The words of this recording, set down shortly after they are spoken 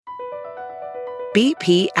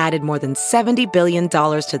BP added more than $70 billion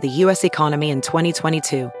to the U.S. economy in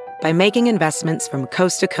 2022 by making investments from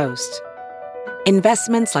coast to coast.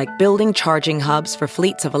 Investments like building charging hubs for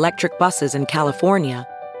fleets of electric buses in California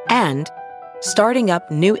and starting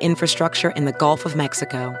up new infrastructure in the Gulf of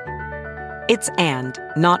Mexico. It's and,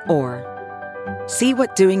 not or. See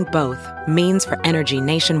what doing both means for energy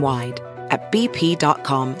nationwide at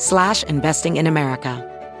bp.com/investing in America.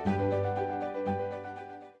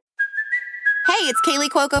 Hey, it's Kaylee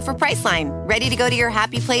Cuoco for Priceline. Ready to go to your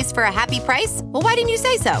happy place for a happy price? Well, why didn't you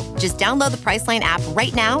say so? Just download the Priceline app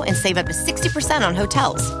right now and save up to 60% on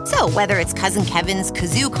hotels. So whether it's Cousin Kevin's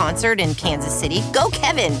Kazoo Concert in Kansas City, go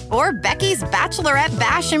Kevin, or Becky's Bachelorette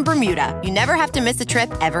Bash in Bermuda, you never have to miss a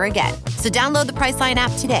trip ever again. So download the Priceline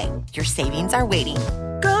app today. Your savings are waiting.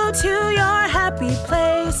 Go to your happy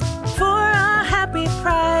place for a happy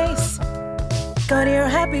price. Go to your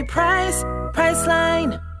happy price,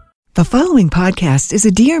 Priceline. The following podcast is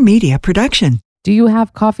a Dear Media production. Do you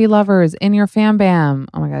have coffee lovers in your fam bam?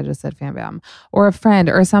 Oh my God, I just said fam bam. Or a friend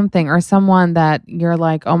or something or someone that you're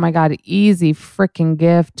like, oh my God, easy freaking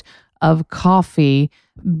gift of coffee.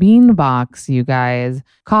 Bean box, you guys.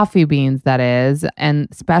 Coffee beans, that is. And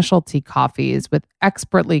specialty coffees with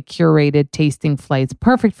expertly curated tasting flights.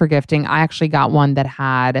 Perfect for gifting. I actually got one that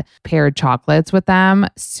had paired chocolates with them.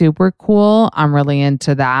 Super cool. I'm really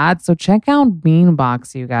into that. So check out Bean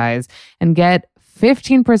Box, you guys, and get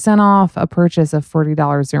 15% off a purchase of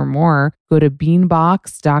 $40 or more. Go to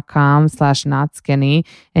beanbox.com/notskinny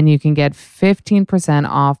and you can get 15%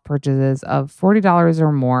 off purchases of $40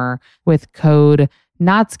 or more with code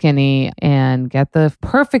NOTSKINNY and get the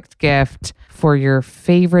perfect gift for your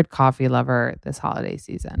favorite coffee lover this holiday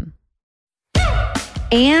season.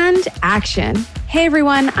 And action. Hey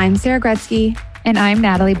everyone, I'm Sarah Gretzky. And I'm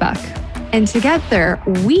Natalie Buck. And together,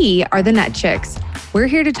 we are the Net Chicks. We're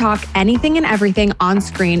here to talk anything and everything on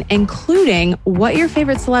screen, including what your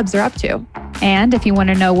favorite celebs are up to. And if you want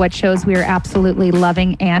to know what shows we are absolutely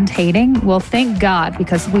loving and hating, well, thank God,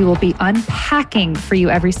 because we will be unpacking for you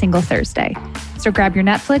every single Thursday. So grab your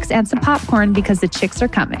Netflix and some popcorn because the chicks are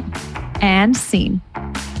coming. And scene.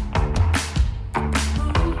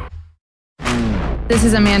 This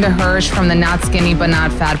is Amanda Hirsch from the Not Skinny But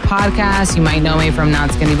Not Fat podcast. You might know me from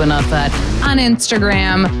Not Skinny But Not Fat on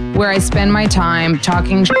Instagram, where I spend my time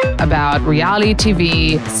talking about reality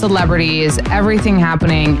TV, celebrities, everything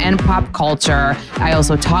happening, and pop culture. I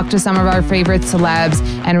also talk to some of our favorite celebs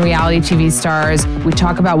and reality TV stars. We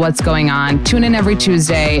talk about what's going on. Tune in every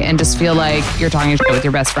Tuesday and just feel like you're talking shit with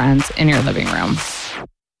your best friends in your living room.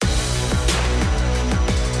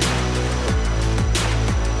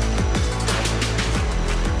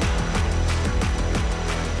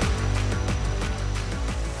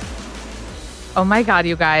 Oh my God,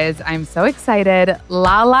 you guys, I'm so excited.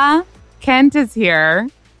 Lala Kent is here.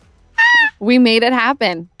 We made it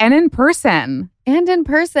happen. And in person.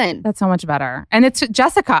 That's so much better. And it's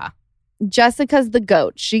Jessica. Jessica's the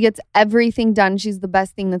GOAT. She gets everything done. She's the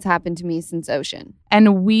best thing that's happened to me since Ocean.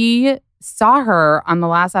 And we saw her on the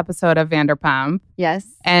last episode of Vanderpump. Yes.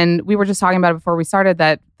 And we were just talking about it before we started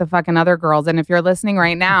that the fucking other girls. And if you're listening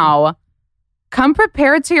right now, come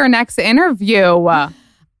prepared to your next interview.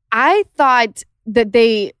 I thought that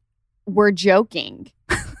they were joking.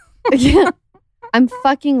 I'm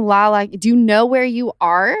fucking Lala. Do you know where you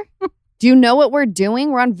are? Do you know what we're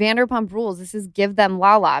doing? We're on Vanderpump Rules. This is Give Them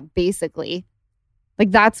Lala, basically.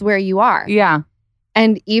 Like, that's where you are. Yeah.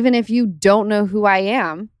 And even if you don't know who I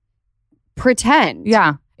am, pretend.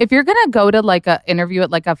 Yeah. If you're going to go to like a interview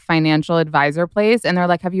at like a financial advisor place and they're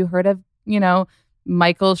like, have you heard of,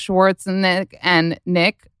 Michael Schwartz and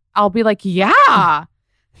Nick? I'll be like, yeah.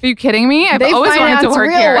 Are you kidding me? I've always wanted to work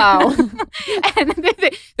here. Well. And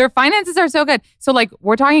their finances are so good. So like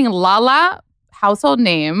we're talking Lala, household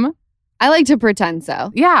name. I like to pretend so.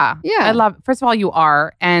 Yeah. Yeah. I love, first of all, you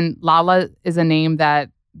are. And Lala is a name that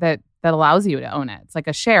allows you to own it. It's like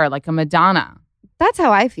a share, like a Madonna. That's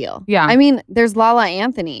how I feel. Yeah. I mean, there's Lala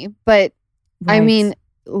Anthony, but right. I mean,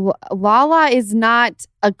 Lala is not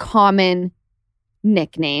a common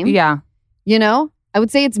nickname. Yeah. I would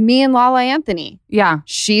say it's me and Lala Anthony. Yeah.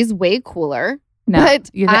 She's way cooler. No, but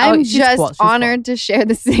I'm just cool. honored to share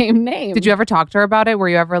the same name. Did you ever talk to her about it? Were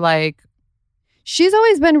you ever like... She's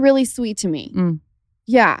always been really sweet to me. Mm.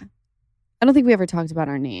 Yeah. I don't think we ever talked about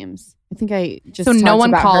our names. I think I just So no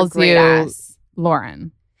one calls you ass.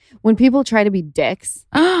 Lauren? When people try to be dicks,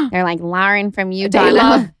 they're like, Lauren from Utah. They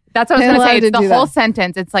love... That's what I was going to say. It's the whole that.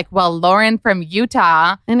 sentence. It's like, well, Lauren from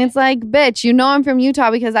Utah. And it's like, bitch, I'm from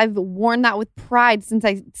Utah because I've worn that with pride since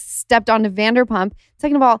I stepped onto Vanderpump.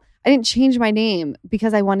 Second of all, I didn't change my name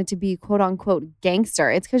because I wanted to be quote unquote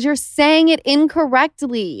gangster. It's because you're saying it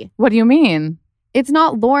incorrectly. What do you mean? It's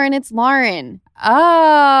not Lauren, it's Lauren.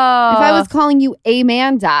 Oh. If I was calling you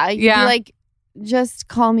Amanda, you'd be like, just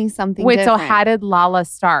call me something different. So how did Lala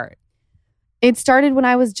start? It started when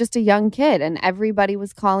I was just a young kid and everybody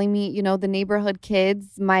was calling me, the neighborhood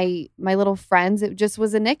kids, my little friends. It just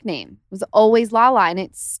was a nickname. It was always Lala. And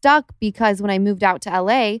it stuck because when I moved out to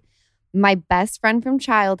LA, my best friend from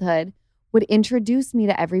childhood would introduce me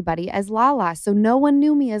to everybody as Lala. So no one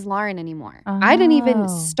knew me as Lauren anymore. Oh. I didn't even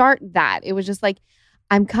start that. It was just like,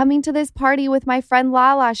 I'm coming to this party with my friend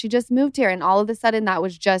Lala. She just moved here. And all of a sudden, that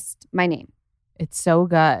was just my name. It's so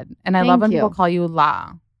good. And I love when people call you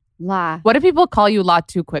La. La. What if people call you La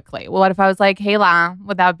too quickly? Well, what if I was like, hey, La?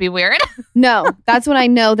 Would that be weird? No, that's when I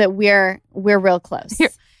know that we're real close. Here.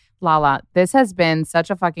 Lala, this has been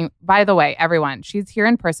such a fucking... By the way, everyone, she's here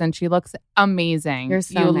in person. She looks amazing. You're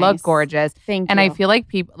so You nice. look gorgeous. Thank you. And I feel like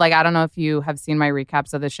people... Like, I don't know if you have seen my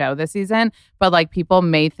recaps of the show this season, but like people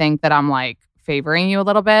may think that I'm like favoring you a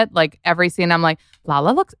little bit. Like every scene, I'm like,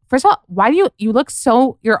 Lala looks... First of all, why do you look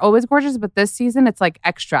so... You're always gorgeous, but this season, it's like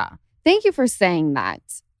extra. Thank you for saying that.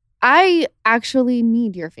 I actually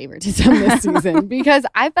need your favoritism this season because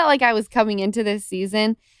I felt like I was coming into this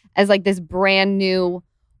season as like this brand new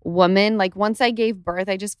woman. Like once I gave birth,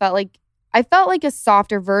 I just felt like a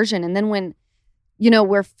softer version. And then when,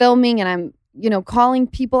 we're filming and I'm, calling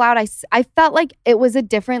people out, I felt like it was a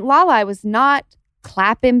different Lala. I was not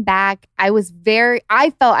clapping back. I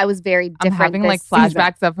felt I was very different. I'm having like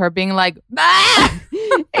flashbacks of her being like, ah!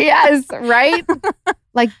 Yes, right?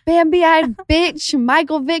 Like Bambi-eyed bitch,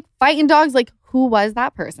 Michael Vick fighting dogs. Like, who was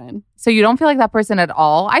that person? So you don't feel like that person at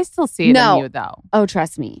all? I still see it in you, though. Oh,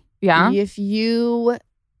 trust me. Yeah?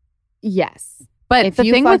 Yes. But if the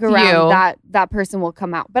you thing fuck with around, that person will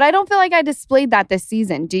come out. But I don't feel like I displayed that this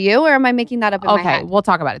season. Do you? Or am I making that up in my head? Okay, we'll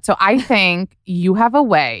talk about it. So I think you have a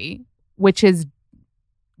way, which is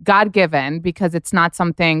God-given, because it's not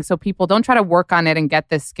something, so people don't try to work on it and get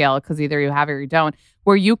this skill, because either you have it or you don't,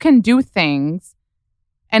 where you can do things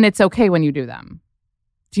and it's okay when you do them.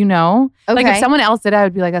 Do you know? Okay. Like if someone else did it, I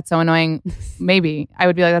would be like, that's so annoying. Maybe. I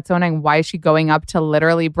would be like, that's so annoying. Why is she going up to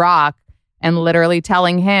literally Brock and literally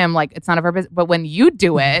telling him like it's none of her business? But when you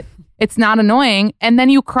do it, it's not annoying. And then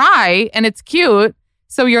you cry and it's cute.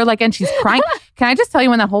 So you're like, and she's crying. Can I just tell you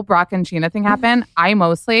when that whole Brock and Sheena thing happened? I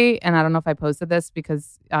mostly, and I don't know if I posted this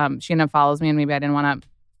because Sheena follows me and maybe I didn't want to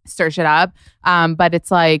stir shit up. But it's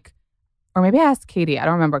like, or maybe I asked Katie. I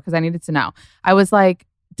don't remember because I needed to know. I was like,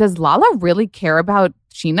 does Lala really care about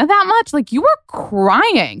Sheena that much? Like you were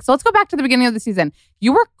crying. So let's go back to the beginning of the season.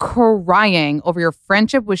 You were crying over your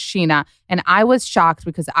friendship with Sheena. And I was shocked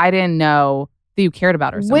because I didn't know that you cared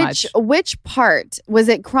about her so much. Which part? Was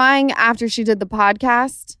it crying after she did the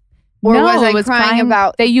podcast? Or no, was it was crying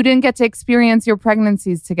about that you didn't get to experience your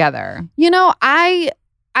pregnancies together? I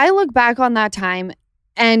look back on that time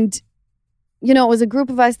and, it was a group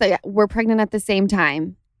of us that were pregnant at the same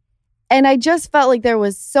time. And I just felt like there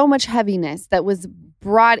was so much heaviness that was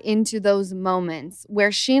brought into those moments where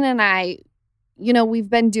Sheena and I, we've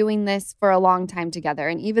been doing this for a long time together.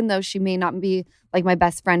 And even though she may not be like my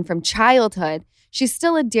best friend from childhood, she's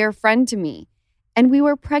still a dear friend to me. And we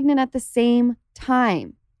were pregnant at the same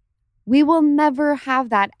time. We will never have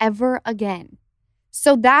that ever again.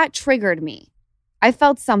 So that triggered me. I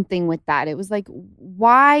felt something with that. It was like,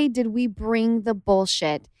 why did we bring the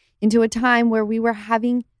bullshit into a time where we were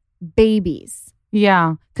having babies?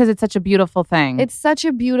 Yeah, because it's such a beautiful thing. It's such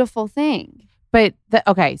a beautiful thing. But,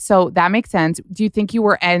 okay, so that makes sense. Do you think you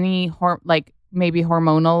were maybe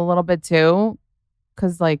hormonal a little bit too?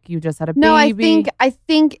 Because like you just had a baby? No, I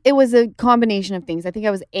think it was a combination of things. I think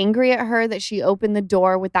I was angry at her that she opened the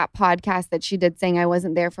door with that podcast that she did saying I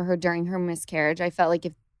wasn't there for her during her miscarriage. I felt like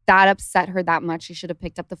if that upset her that much, she should have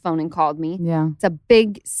picked up the phone and called me. Yeah. It's a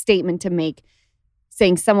big statement to make,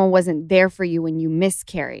 saying someone wasn't there for you when you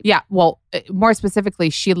miscarried. Yeah. Well, more specifically,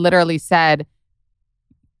 she literally said,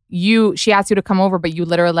 she asked you to come over, but you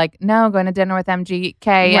literally like, no, going to dinner with MGK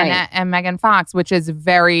and Megan Fox, which is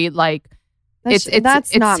very like,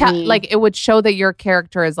 that's not me. Like it would show that your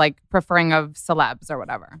character is like preferring of celebs or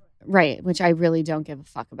whatever. Right, which I really don't give a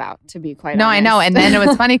fuck about, to be quite honest. No, I know. And then it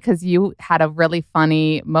was funny because you had a really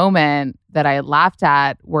funny moment that I laughed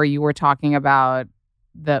at where you were talking about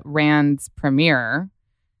the Rand's premiere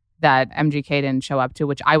that MGK didn't show up to,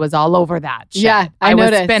 which I was all over that shit. Yeah, I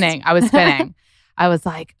was spinning. I was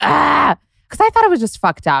like, because I thought it was just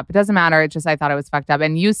fucked up. It doesn't matter. It's just I thought it was fucked up.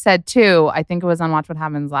 And you said too, I think it was on Watch What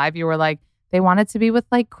Happens Live, you were like, they wanted to be with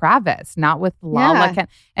like Kravis, not with Lala. Yeah.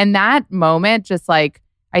 And that moment just like,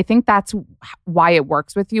 I think that's why it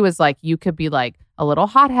works with you is like you could be like a little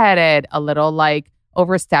hot-headed, a little like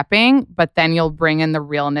overstepping, but then you'll bring in the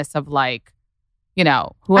realness of like, you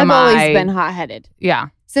know, who am I? I've always been hot-headed. Yeah.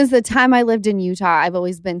 Since the time I lived in Utah, I've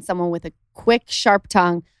always been someone with a quick, sharp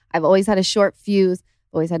tongue. I've always had a short fuse.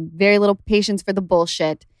 Always had very little patience for the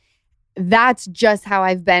bullshit. That's just how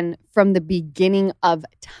I've been from the beginning of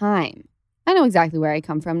time. I know exactly where I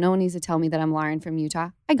come from. No one needs to tell me that I'm Lauren from Utah.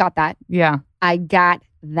 I got that. Yeah. I got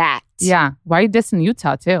that. Yeah. Why are you dissing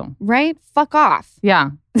Utah too? Right? Fuck off.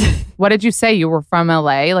 Yeah. What did you say? You were from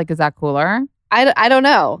LA? Like, is that cooler? I don't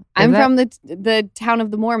know. I'm it? from the town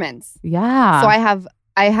of the Mormons. Yeah. So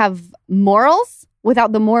I have morals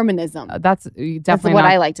without the Mormonism. That's definitely That's what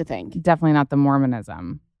I like to think. Definitely not the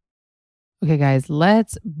Mormonism. Okay, guys,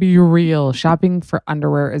 let's be real. Shopping for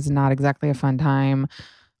underwear is not exactly a fun time.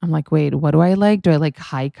 I'm like, wait, what do I like? Do I like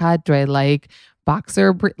high cut? Do I like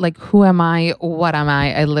boxer? Like, who am I? What am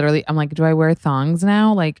I? I'm like, do I wear thongs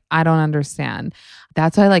now? Like, I don't understand.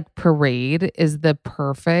 That's why like Parade is the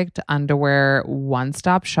perfect underwear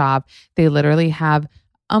one-stop shop. They literally have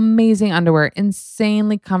amazing underwear,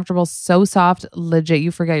 insanely comfortable, so soft, legit,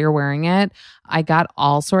 you forget you're wearing it. I got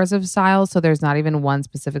all sorts of styles, so there's not even one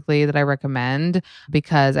specifically that I recommend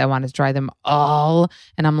because I want to try them all.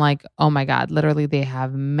 And I'm like, oh my God, literally they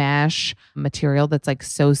have mesh material that's like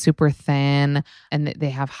so super thin, and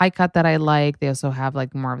they have high cut that I like. They also have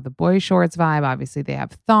like more of the boy shorts vibe. Obviously they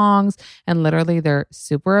have thongs, and literally they're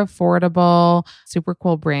super affordable, super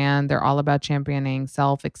cool brand. They're all about championing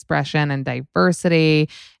self-expression and diversity,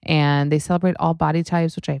 and they celebrate all body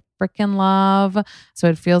types, which I freaking love. So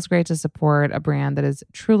it feels great to support a brand that is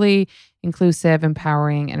truly inclusive,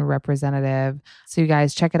 empowering, and representative. So you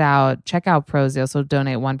guys check it out. Check out Pros. They also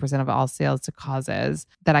donate 1% of all sales to causes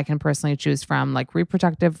that I can personally choose from, like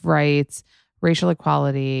reproductive rights, racial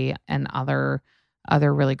equality, and other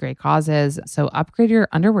really great causes. So upgrade your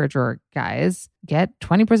underwear drawer, guys. Get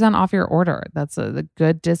 20% off your order. That's a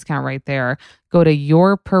good discount right there. Go to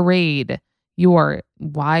Your Parade. YOUR,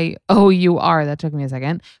 that took me a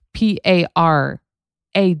second,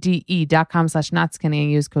 PARADE.com/notskinny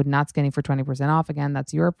and use code notskinny for 20% off. Again,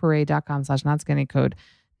 that's yourparade.com/notskinny, code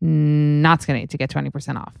notskinny to get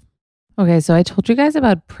 20% off. Okay, so I told you guys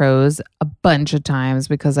about Pros a bunch of times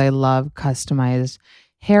because I love customized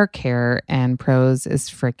hair care, and Pros is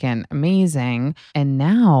freaking amazing. And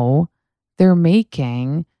now they're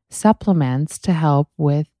making supplements to help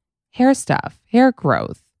with hair stuff, hair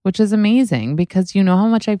growth, which is amazing because you know how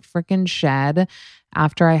much I freaking shed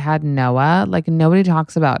after I had Noah. Like nobody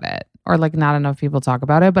talks about it, or like not enough people talk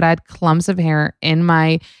about it, but I had clumps of hair in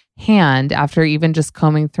my hand after even just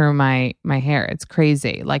combing through my hair. It's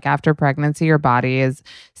crazy. Like after pregnancy, your body is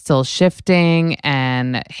still shifting,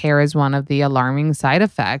 and hair is one of the alarming side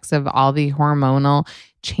effects of all the hormonal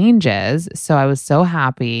changes. So I was so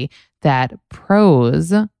happy that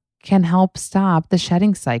Pros can help stop the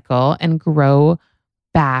shedding cycle and grow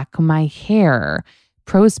back my hair.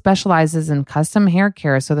 Pros specializes in custom hair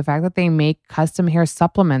care, so the fact that they make custom hair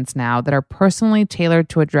supplements now that are personally tailored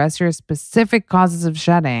to address your specific causes of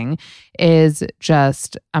shedding is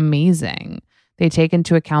just amazing. They take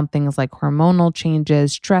into account things like hormonal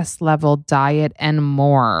changes, stress level, diet, and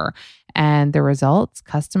more. And the results,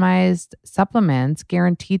 customized supplements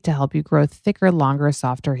guaranteed to help you grow thicker, longer,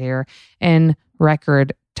 softer hair in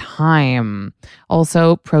record time.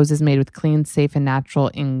 Also, Pros is made with clean, safe, and natural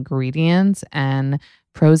ingredients, and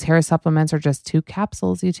Pros hair supplements are just 2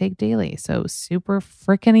 capsules you take daily. So super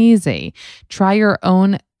freaking easy. Try your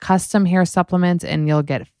own custom hair supplements and you'll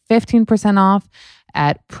get 15% off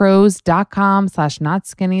at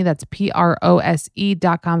pros.com/notskinny. That's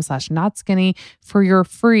PROSE.com/notskinny for your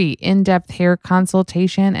free in-depth hair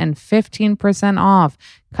consultation and 15% off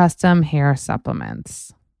custom hair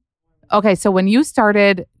supplements. Okay, so when you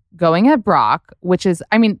started going at Brock, which is,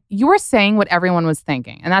 I mean, you were saying what everyone was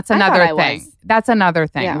thinking. And that's another thing. That's another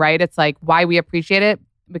thing, yeah. Right? It's like why we appreciate it.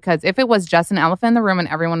 Because if it was just an elephant in the room and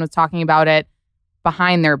everyone was talking about it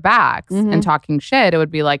behind their backs and talking shit, it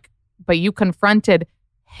would be like, but you confronted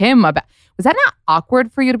him about, was that not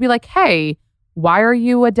awkward for you to be like, hey, why are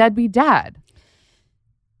you a deadbeat dad?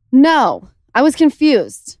 No, I was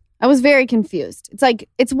confused. I was very confused. It's like,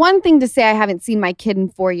 it's one thing to say I haven't seen my kid in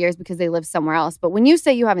 4 years because they live somewhere else. But when you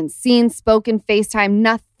say you haven't seen, spoken, FaceTime,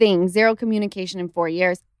 nothing, zero communication in 4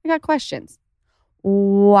 years, I got questions.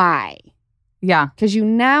 Why? Yeah. Because you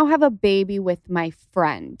now have a baby with my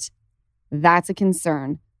friend. That's a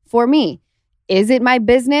concern for me. Is it my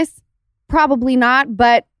business? Probably not,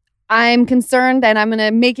 but I'm concerned and I'm going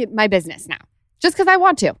to make it my business now. Just because I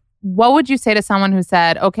want to. what would you say to someone who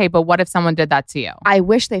said, okay, but what if someone did that to you? I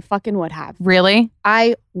wish they fucking would have. Really?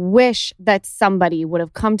 I wish that somebody would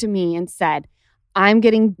have come to me and said, I'm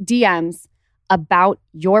getting DMs about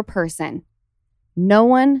your person. No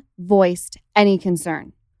one voiced any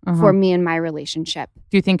concern for me and my relationship.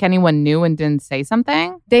 Do you think anyone knew and didn't say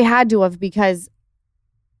something? They had to have, because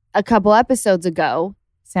a couple episodes ago,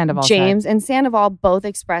 Sandoval James said. and Sandoval both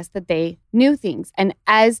expressed that they knew things. And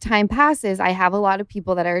as time passes, I have a lot of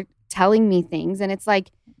people that are telling me things. And it's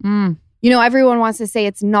like, everyone wants to say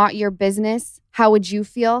it's not your business. How would you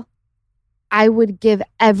feel? I would give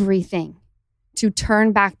everything to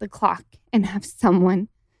turn back the clock and have someone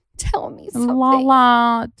tell me something.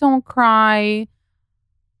 Lala, don't cry.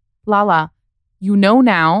 Lala, you know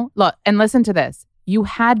now. Look, and listen to this. You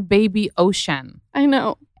had baby Ocean. I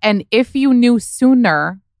know. And if you knew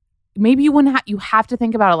sooner, maybe you wouldn't you have to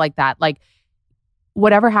think about it like that. Like,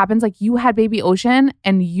 whatever happens, like you had baby Ocean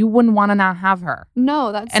and you wouldn't want to not have her.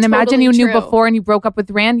 No, that's And imagine totally you knew true. before and you broke up with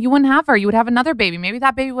Rand, you wouldn't have her. You would have another baby. Maybe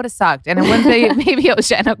that baby would have sucked and it wouldn't be baby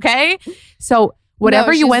Ocean, okay? So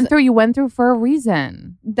whatever you went through for a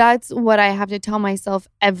reason. That's what I have to tell myself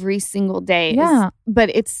every single day. Yeah. But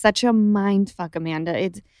it's such a mind fuck, Amanda.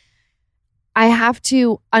 I have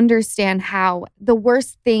to understand how the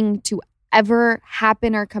worst thing to ever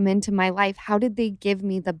happen or come into my life, how did they give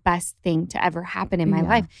me the best thing to ever happen in my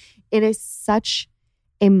life? It is such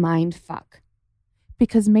a mind fuck.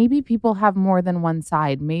 Because maybe people have more than one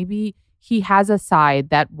side. Maybe he has a side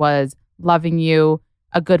that was loving you,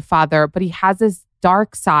 a good father, but he has this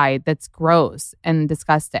dark side that's gross and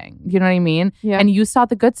disgusting. You know what I mean? Yeah. And you saw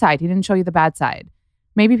the good side. He didn't show you the bad side.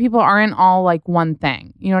 Maybe people aren't all like one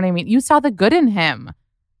thing. You know what I mean? You saw the good in him.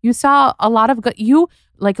 You saw a lot of good. You,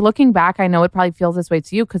 like, looking back, I know it probably feels this way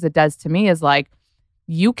to you because it does to me, is like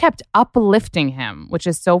you kept uplifting him, which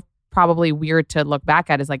is so probably weird to look back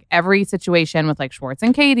at, is like every situation with like Schwartz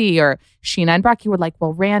and Katie or Sheena and Brock, you were like,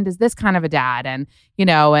 well, Rand is this kind of a dad. And, you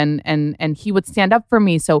know, and he would stand up for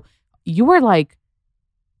me. So you were like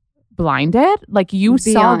blinded. Like you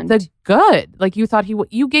saw the good. Like you thought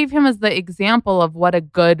you gave him as the example of what a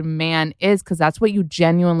good man is, because that's what you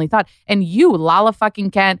genuinely thought. And you, Lala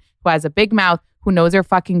fucking Kent, who has a big mouth, who knows her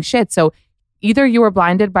fucking shit. So either you were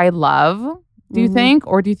blinded by love, do you think?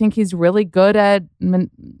 Or do you think he's really good at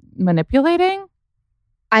manipulating?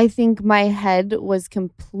 I think my head was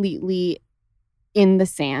completely in the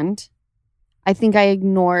sand. I think I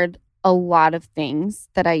ignored a lot of things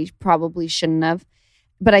that I probably shouldn't have.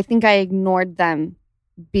 But I think I ignored them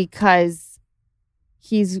because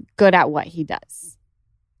he's good at what he does.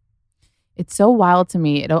 It's so wild to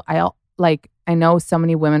me. I know so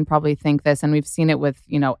many women probably think this, and we've seen it with,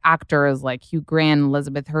 you know, actors like Hugh Grant,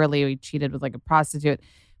 Elizabeth Hurley, who cheated with like a prostitute.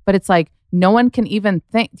 But it's like no one can even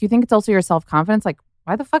think. Do you think it's also your self-confidence? Like,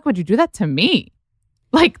 why the fuck would you do that to me?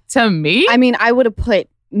 Like, to me? I mean, I would have put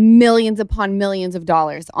millions upon millions of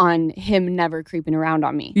dollars on him never creeping around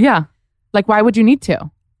on me. Yeah. Like, why would you need to?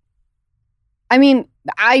 I mean,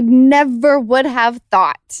 I never would have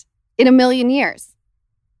thought in a million years.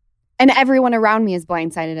 And everyone around me is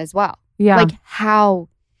blindsided as well. Yeah. Like how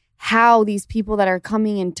these people that are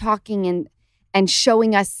coming and talking and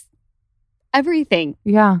showing us everything.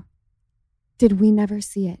 Yeah. Did we never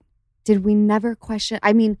see it? Did we never question?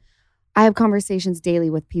 I mean, I have conversations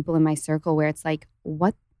daily with people in my circle where it's like,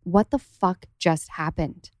 what the fuck just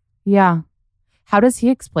happened? Yeah. How does he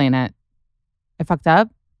explain it? I fucked up?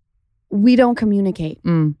 We don't communicate.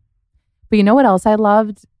 But you know what else I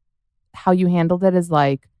loved? How you handled it is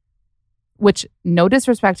like, which no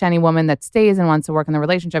disrespect to any woman that stays and wants to work in the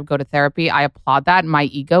relationship, go to therapy. I applaud that. My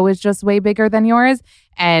ego is just way bigger than yours.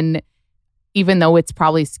 And even though it's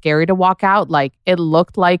probably scary to walk out, like it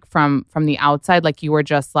looked like from the outside, like you were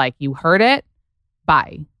just like, you heard it,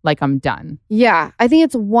 bye. Like I'm done. Yeah. I think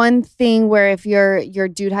it's one thing where if your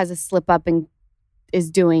dude has a slip up and is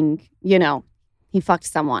doing, you know, he fucked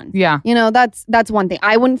someone. Yeah. You know, that's one thing.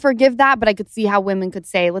 I wouldn't forgive that, but I could see how women could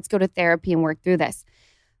say, let's go to therapy and work through this.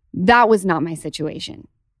 That was not my situation.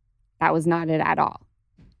 That was not it at all.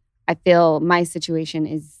 I feel my situation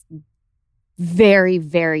is very,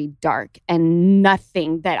 very dark and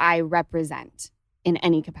nothing that I represent in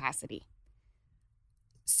any capacity.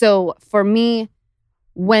 So for me,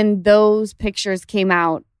 when those pictures came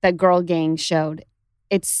out that Girl Gang showed,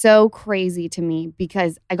 it's so crazy to me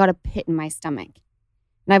because I got a pit in my stomach.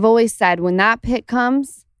 And I've always said, when that pit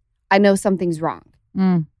comes, I know something's wrong.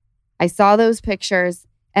 I saw those pictures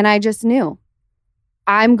and I just knew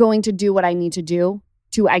I'm going to do what I need to do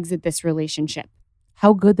to exit this relationship.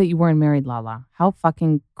 How good that you weren't married, Lala. How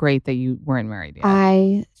fucking great that you weren't married yet.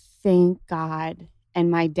 I thank God and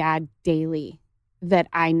my dad daily that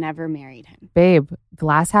I never married him. Babe,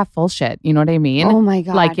 glass half full shit. You know what I mean? Oh my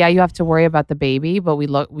God. Like, yeah, you have to worry about the baby, but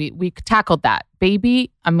we tackled that.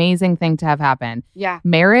 Baby, amazing thing to have happen. Yeah.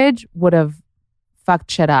 Marriage would have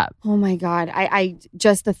fucked shit up. Oh my God. I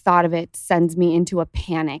just the thought of it sends me into a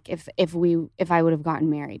panic if I would have gotten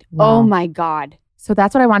married. Wow. Oh my God. So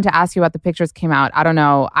that's what I wanted to ask you about. The pictures came out. I don't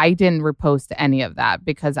know. I didn't repost any of that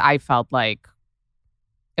because I felt like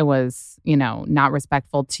it was, not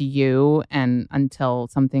respectful to you. And until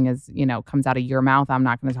something is, comes out of your mouth, I'm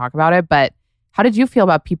not going to talk about it. But how did you feel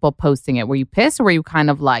about people posting it? Were you pissed or were you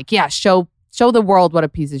kind of like, yeah, show the world what a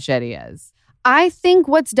piece of shit he is? I think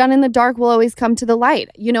what's done in the dark will always come to the light.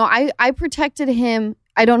 I protected him.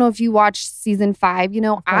 I don't know if you watched season 5.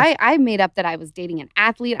 I made up that I was dating an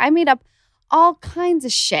athlete. I made up all kinds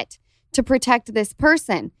of shit to protect this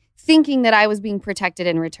person, thinking that I was being protected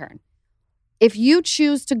in return. If you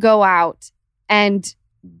choose to go out and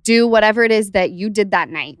do whatever it is that you did that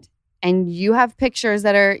night, and you have pictures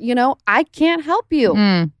that are, I can't help you.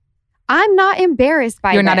 I'm not embarrassed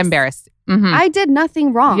by You're this. not embarrassed. Mm-hmm. I did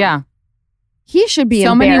nothing wrong. Yeah. He should be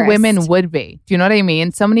so embarrassed. many women would be. Do you know what I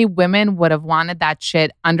mean? So many women would have wanted that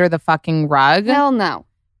shit under the fucking rug. Hell no.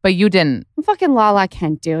 But you didn't. I'm fucking Lala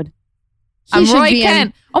Kent, dude. I'm Roy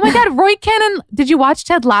Kent. Oh my God, Roy Kent. Did you watch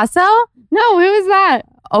Ted Lasso? No, who was that?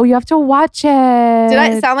 Oh, you have to watch it. Did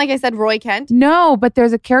I sound like I said Roy Kent? No, but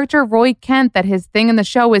there's a character, Roy Kent, that his thing in the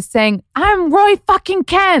show is saying, I'm Roy fucking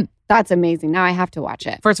Kent. That's amazing. Now I have to watch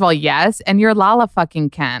it. First of all, yes. And you're Lala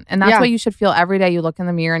fucking Kent. And that's what you should feel every day. You look in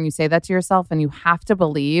the mirror and you say that to yourself and you have to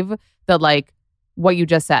believe that like what you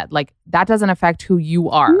just said, like that doesn't affect who you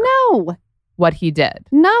are. No. What he did.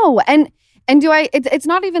 No. And do I, it's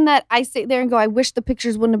not even that I sit there and go, I wish the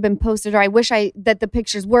pictures wouldn't have been posted or I wish that the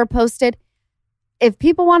pictures were posted. If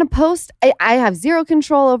people want to post, I have zero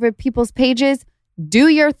control over people's pages. Do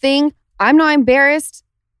your thing. I'm not embarrassed.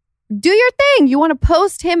 Do your thing. You want to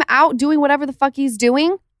post him out doing whatever the fuck he's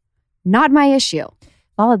doing? Not my issue.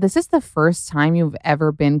 Lala, this is the first time you've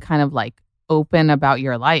ever been kind of like open about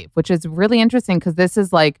your life, which is really interesting because this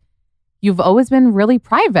is like, you've always been really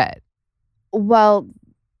private. Well,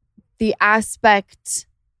 the aspect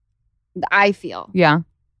I feel. Yeah.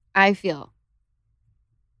 I feel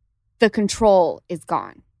the control is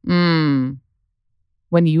gone.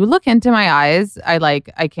 When you look into my eyes, I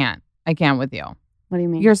can't with you. What do you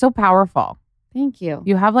mean? You're so powerful. Thank you.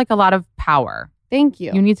 You have like a lot of power. Thank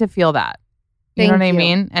you. You need to feel that. You know what I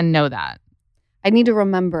mean? And know that. I need to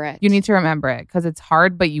remember it. You need to remember it because it's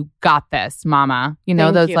hard, but you got this, mama. You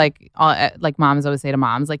know, those like moms always say to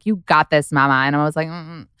moms, like, you got this, mama. And I was like,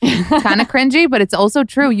 It's kind of cringy, but it's also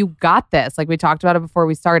true. You got this. Like we talked about it before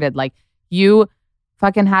we started. Like you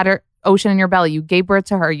fucking had her ocean in your belly. You gave birth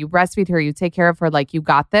to her. You breastfeed her. You take care of her. Like you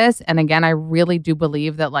got this. And again, I really do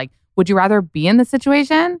believe that like, would you rather be in this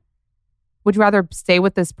situation? Would you rather stay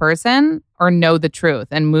with this person or know the truth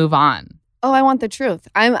and move on? Oh, I want the truth.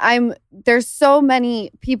 There's so many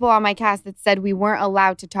people on my cast that said we weren't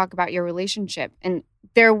allowed to talk about your relationship. And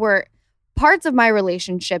there were parts of my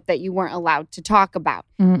relationship that you weren't allowed to talk about.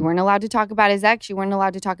 You weren't allowed to talk about his ex. You weren't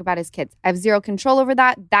allowed to talk about his kids. I have zero control over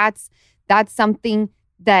that. That's something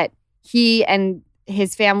that he and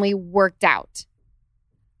his family worked out.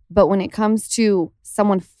 But when it comes to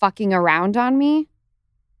someone fucking around on me,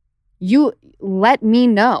 you let me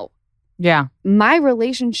know. Yeah. My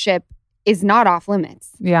relationship is not off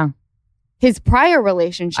limits. Yeah. His prior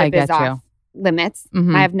relationship is off limits.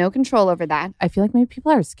 Mm-hmm. I have no control over that. I feel like maybe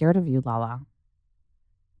people are scared of you, Lala.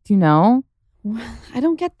 Do you know? I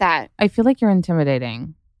don't get that. I feel like you're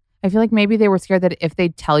intimidating. I feel like maybe they were scared that if they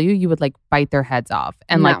tell you, you would like bite their heads off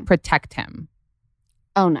and like protect him.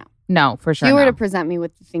 Oh, no. No, for sure. If you were to present me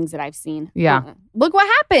with the things that I've seen. Yeah. Look what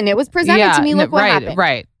happened. It was presented to me. Look what happened.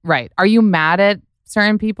 Right. Are you mad at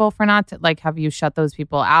certain people for not have you shut those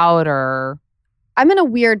people out or? I'm in a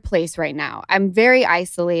weird place right now. I'm very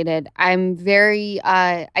isolated. I'm very,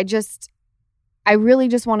 I really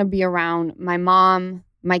just want to be around my mom,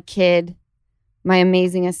 my kid, my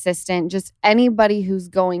amazing assistant, just anybody who's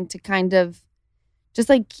going to kind of just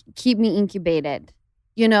like keep me incubated,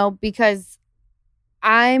 because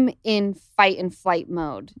I'm in fight and flight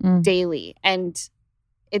mode daily. And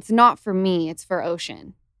it's not for me. It's for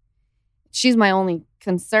Ocean. She's my only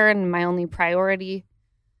concern and my only priority.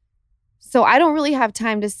 So I don't really have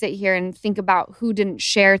time to sit here and think about who didn't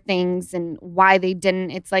share things and why they didn't.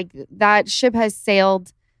 It's like that ship has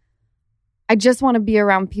sailed. I just want to be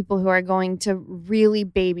around people who are going to really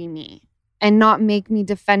baby me and not make me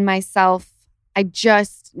defend myself. I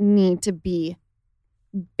just need to be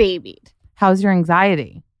babied. How's your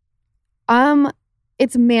anxiety?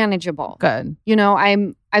 it's manageable. Good. You know,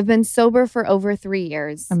 I've been sober for over 3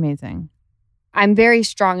 years. Amazing. I'm very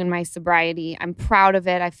strong in my sobriety. I'm proud of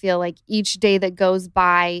it. I feel like each day that goes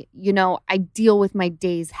by, you know, I deal with my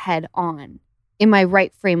days head on in my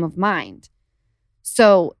right frame of mind.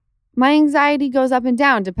 So my anxiety goes up and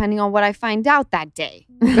down depending on what I find out that day.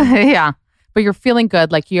 Yeah. But you're feeling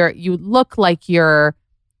good. Like you look like you're,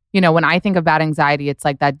 you know, when I think of bad anxiety, it's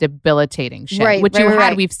like that debilitating shit, Right, which right, you had.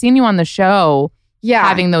 right. We've seen you on the show Yeah.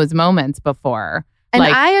 having those moments before. And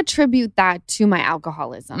like, I attribute that to my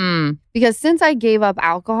alcoholism. mm, Because since I gave up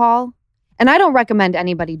alcohol, and I don't recommend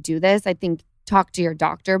anybody do this, I think talk to your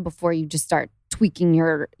doctor before you just start tweaking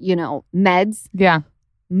your, you know, meds. yeah.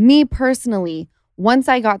 Me personally, once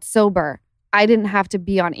I got sober, I didn't have to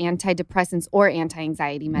be on antidepressants or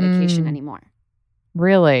anti-anxiety medication anymore.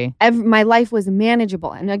 Really? My life was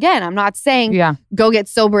manageable. And again, I'm not saying Yeah. go get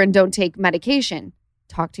sober and don't take medication.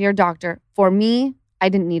 Talk to your doctor. For me, I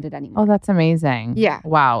didn't need it anymore. Oh, that's amazing. Yeah.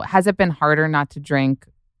 Wow. Has it been harder not to drink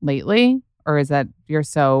lately? Or is that you're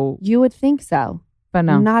so, You would think so. but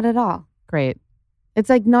no. Not at all. Great. It's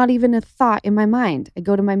like not even a thought in my mind. I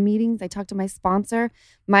go to my meetings. I talk to my sponsor.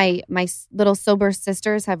 My little sober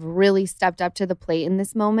sisters have really stepped up to the plate in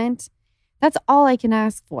this moment. That's all I can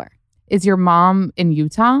ask for. Is your mom in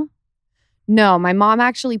Utah? No, my mom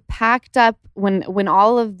actually packed up when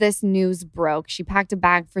all of this news broke. She packed a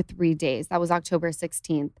bag for 3 days. That was October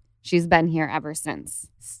 16th. She's been here ever since.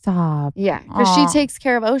 Stop. Yeah, because Aw. she takes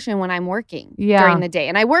care of Ocean when I'm working Yeah. during the day.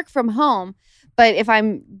 And I work from home, but if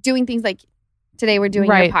I'm doing things like today we're doing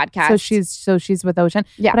your podcast. So she's with Ocean.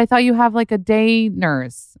 Yeah. But I thought you have like a day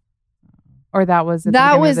nurse. Or that was at the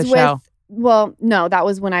that beginning was of the with, show. well, no, that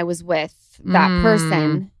was when I was with that Mm.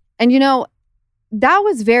 person. And you know, that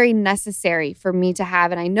was very necessary for me to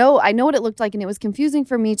have. And I know what it looked like, and it was confusing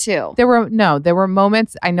for me too. There were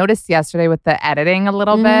moments I noticed yesterday with the editing a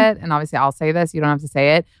little Mhm. bit, and obviously I'll say this, you don't have to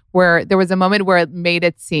say it, where there was a moment where it made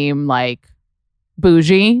it seem like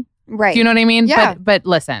bougie. Right. Do you know what I mean? Yeah. But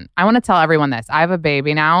listen, I want to tell everyone this. I have a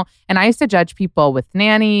baby now, and I used to judge people with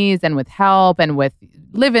nannies and with help and with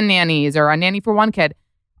live-in nannies or a nanny for one kid.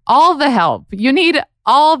 All the help. You need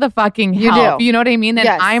all the fucking You help. do. You know what I mean? And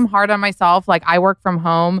Yes. I'm hard on myself. Like I work from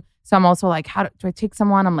home. So I'm also like, how do I take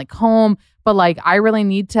someone? I'm like home. But like I really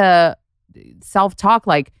need to self-talk.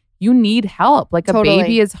 Like you need help. Like a Totally.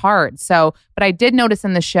 baby is hard. So, but I did notice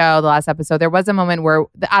in the show, the last episode, there was a moment where,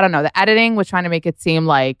 I don't know, the editing was trying to make it seem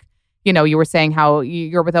like, you know, you were saying how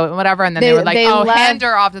you're with whatever. And then they were like, they oh, love- hand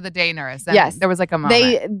her off to the day nurse. And Yes. there was like a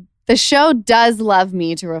moment. The show does love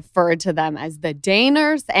me to refer to them as the day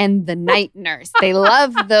nurse and the night nurse. They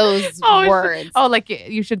love those words. Oh, like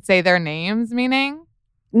you should say their names, meaning?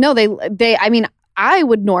 No, they I mean, I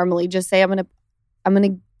would normally just say I'm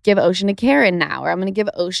gonna give Ocean to Karen now, or I'm gonna give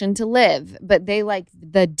Ocean to Liv. But they like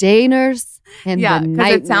the day nurse and Yeah, the because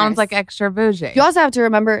night it sounds nurse. like extra bougie. You also have to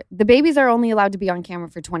remember the babies are only allowed to be on camera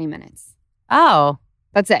for 20 minutes. Oh.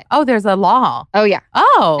 That's it. Oh, there's a law. Oh yeah.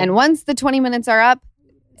 Oh. And once the 20 minutes are up,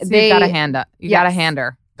 so they you got to hand up. You got to Yes. hand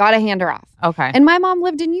her. gotta hand her off. Okay. And my mom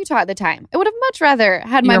lived in Utah at the time. I would have much rather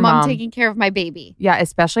had my Your mom mom. taking care of my baby. Yeah,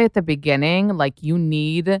 especially at the beginning, like you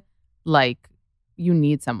need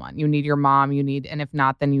someone. You need your mom. And if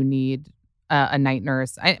not, then you need a night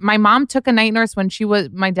nurse. My mom took a night nurse when she was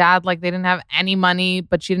my dad. Like they didn't have any money,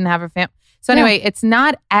 but she didn't have a family. So anyway, it's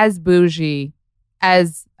not as bougie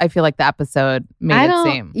as I feel like the episode made it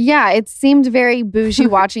seem. Yeah, it seemed very bougie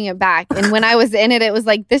watching it back. And when I was in it, it was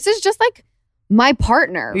like, this is just like my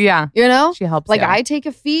partner. Yeah, You know? she helps. Like you. I take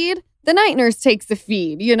a feed, the night nurse takes a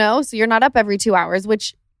feed, you know? So you're not up every 2 hours,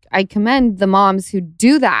 which I commend the moms who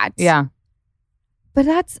do that. Yeah. But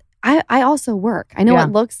I also work. I know Yeah.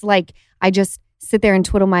 it looks like I just sit there and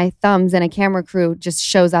twiddle my thumbs and a camera crew just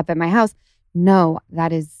shows up at my house. No,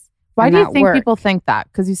 that is Why I'm do you at think work. people think that?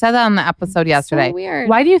 Because you said that on the episode yesterday. So weird.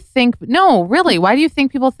 Why do you think? No, really. Why do you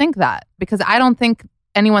think people think that? Because I don't think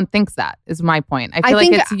anyone thinks that. Is my point. I feel like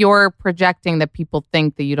think- it's you're projecting that people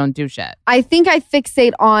think that you don't do shit. I think I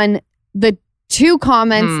fixate on the 2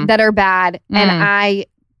 comments Mm. that are bad, and Mm. I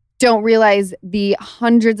don't realize the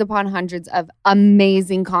hundreds upon hundreds of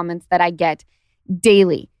amazing comments that I get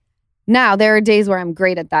daily. Now, there are days where I'm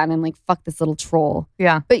great at that, and I'm like, fuck this little troll.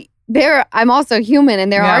 Yeah. But I'm also human,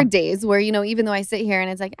 and there Yeah. are days where, you know, even though I sit here and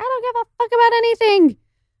it's like, I don't give a fuck about anything,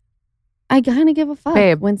 I kind of give a fuck.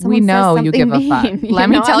 Babe, when someone we know says you give a something fuck. mean. Let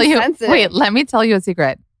me know, tell I'm you. sensitive. Wait, let me tell you a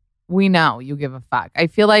secret. We know you give a fuck. I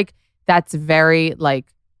feel like that's very like.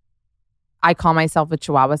 I call myself a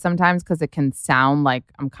chihuahua sometimes because it can sound like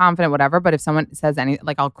I'm confident, whatever. But if someone says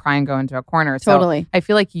like I'll cry and go into a corner. So Totally. I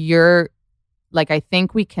feel like I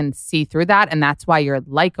think we can see through that, and that's why you're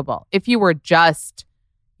likable. If you were just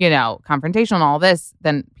confrontational and all this,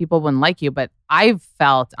 then people wouldn't like you. But I've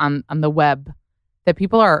felt on the web that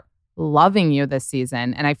people are loving you this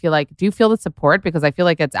season. And I feel like, do you feel the support? Because I feel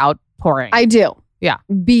like it's outpouring. I do. Yeah.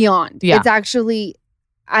 Beyond. Yeah. It's actually,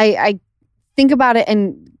 I think about it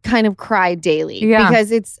and kind of cry daily. Yeah.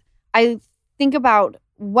 Because I think about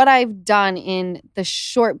what I've done in the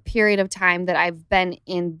short period of time that I've been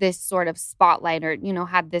in this sort of spotlight or,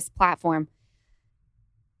 had this platform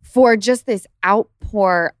for just this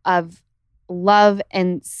outpour of love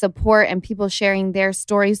and support and people sharing their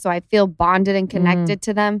stories. So I feel bonded and connected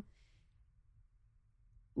to them.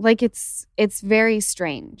 Like it's very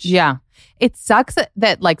strange. Yeah. It sucks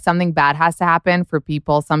that like something bad has to happen for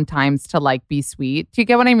people sometimes to like be sweet. Do you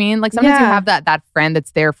get what I mean? Like sometimes you have that friend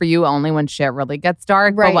that's there for you only when shit really gets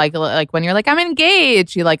dark. Right. But like when you're like, I'm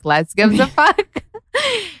engaged, you like, let's give a fuck.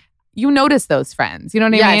 You notice those friends. You know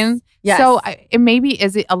what I mean? Yes. So it maybe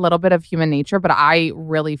is a little bit of human nature, but I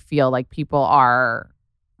really feel like people are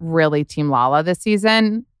really Team Lala this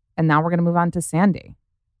season. And now we're going to move on to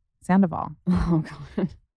Sandoval. Oh, God.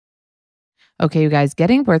 Okay, you guys,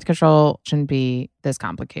 getting birth control shouldn't be this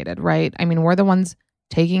complicated, right? I mean, we're the ones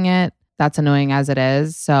taking it. That's annoying as it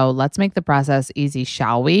is. So let's make the process easy,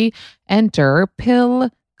 shall we? Enter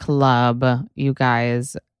Pill Club, you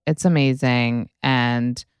guys. It's amazing.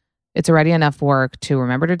 And it's already enough work to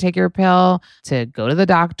remember to take your pill, to go to the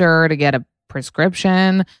doctor, to get a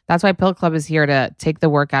prescription. That's why Pill Club is here to take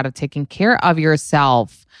the work out of taking care of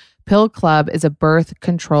yourself. Pill Club is a birth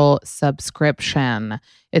control subscription.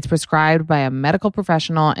 It's prescribed by a medical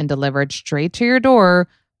professional and delivered straight to your door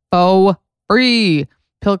for free.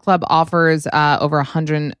 Pill Club offers over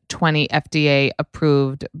 120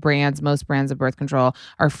 FDA-approved brands. Most brands of birth control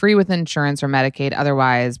are free with insurance or Medicaid.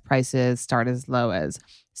 Otherwise, prices start as low as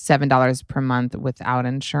 $7 per month without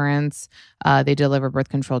insurance. They deliver birth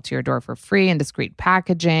control to your door for free in discreet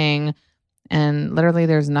packaging. And literally,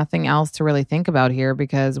 there's nothing else to really think about here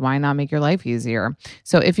because why not make your life easier?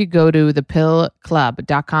 So if you go to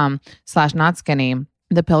thepillclub.com/notskinny,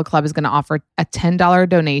 the Pill Club is going to offer a $10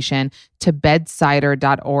 donation to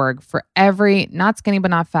bedsider.org for every not skinny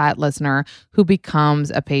but not fat listener who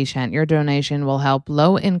becomes a patient. Your donation will help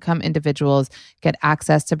low-income individuals get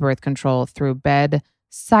access to birth control through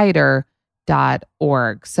bedsider.org.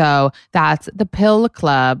 So that's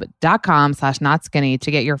thepillclub.com/notskinny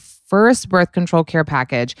to get your first birth control care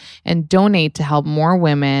package and donate to help more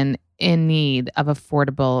women in need of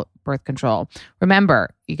affordable birth control. Remember,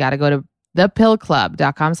 you got to go to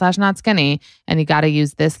thepillclub.com/notskinny and you got to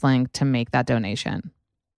use this link to make that donation.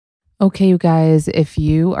 Okay, you guys, if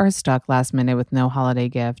you are stuck last minute with no holiday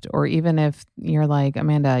gift, or even if you're like,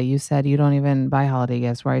 Amanda, you said you don't even buy holiday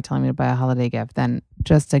gifts. Why are you telling me to buy a holiday gift? Then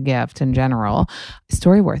just a gift in general.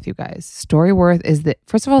 Storyworth, you guys. Storyworth is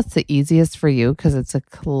first of all, it's the easiest for you because it's a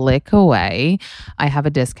click away. I have a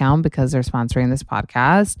discount because they're sponsoring this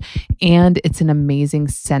podcast. And it's an amazing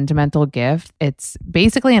sentimental gift. It's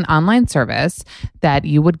basically an online service that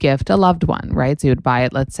you would gift a loved one, right? So you would buy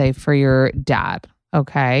it, let's say, for your dad.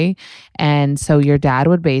 Okay. And so your dad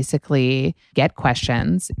would basically get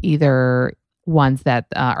questions, either ones that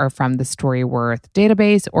are from the Storyworth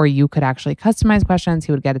database, or you could actually customize questions.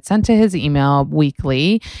 He would get it sent to his email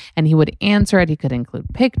weekly and he would answer it. He could include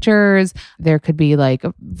pictures. There could be like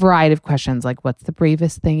a variety of questions like, what's the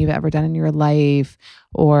bravest thing you've ever done in your life?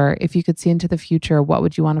 Or if you could see into the future, what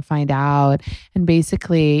would you want to find out? And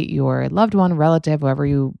basically your loved one, relative, whoever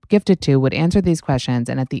you gifted to would answer these questions.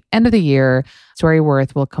 And at the end of the year,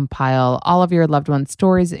 Storyworth will compile all of your loved one's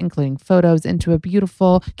stories, including photos, into a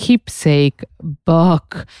beautiful keepsake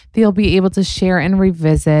book they'll be able to share and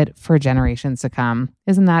revisit for generations to come.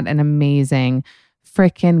 Isn't that an amazing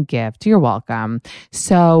freaking gift? You're welcome.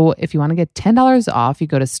 So if you want to get $10 off, you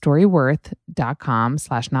go to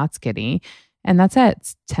storyworth.com/notskinny. And that's it.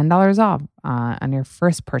 It's $10 off on your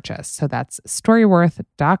first purchase. So that's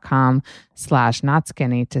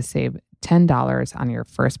storyworth.com/notskinny to save $10 on your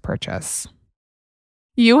first purchase.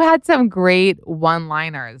 You had some great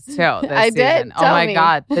one-liners too this I season. did. Oh my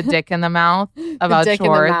God. The dick in the mouth about the dick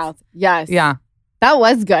Schwartz. in the mouth. Yes. Yeah. That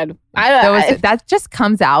was good. That just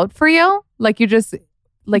comes out for you? Like you just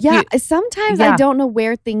like sometimes Yeah. I don't know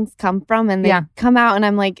where things come from and they come out and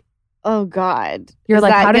I'm like, oh God. You're is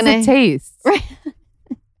like, that how does it taste? Right.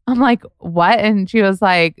 I'm like, what? And she was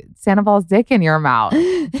like, Sandoval's dick in your mouth.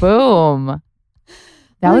 Boom.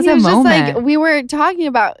 That was a moment. Just like, we were talking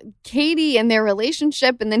about Katie and their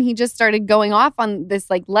relationship, and then he just started going off on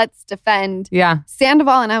this, like, let's defend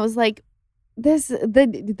Sandoval. And I was like,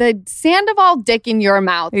 the Sandoval dick in your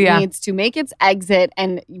mouth needs to make its exit,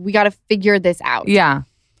 and we got to figure this out. Yeah.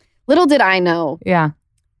 Little did I know. Yeah.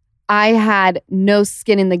 I had no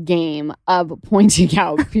skin in the game of pointing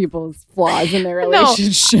out people's flaws in their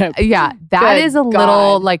relationship. Yeah, that Good is a God.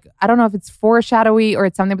 little like, I don't know if it's foreshadowy or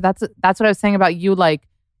it's something, but that's what I was saying about you. Like,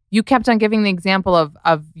 you kept on giving the example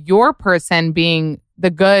of your person being the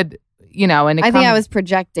good, you know, and I think I was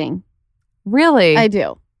projecting. Really? I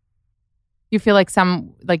do. You feel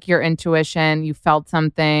like your intuition, you felt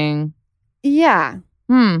something. Yeah.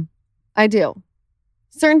 I do.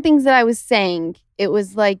 Certain things that I was saying, it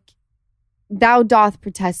was like, thou doth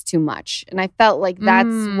protest too much. And I felt like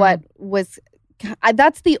that's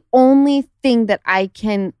that's the only thing that I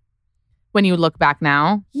can. When you look back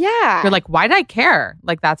now? Yeah. You're like, why did I care?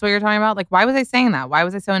 Like, that's what you're talking about? Like, why was I saying that? Why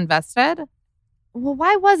was I so invested? Well,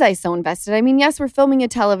 why was I so invested? I mean, yes, we're filming a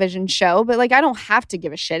television show, but like, I don't have to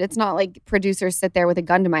give a shit. It's not like producers sit there with a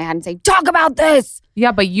gun to my head and say, talk about this.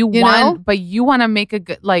 Yeah, but you know? want to make a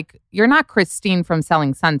good, like, you're not Christine from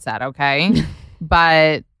Selling Sunset, okay?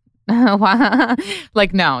 But,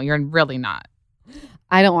 like, no, you're really not.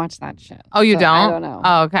 I don't watch that shit. Oh, you so don't? I don't know.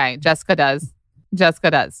 Oh, okay. Jessica does.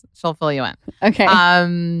 She'll fill you in.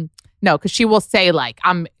 Okay. No, because she will say like,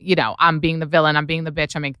 I'm being the villain, I'm being the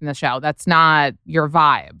bitch, I'm making the show. That's not your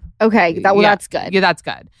vibe. Okay, that's good. Yeah, that's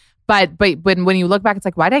good. But when you look back, it's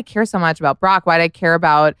like, why did I care so much about Brock? Why did I care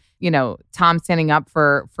about, Tom standing up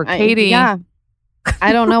for Katie? Yeah.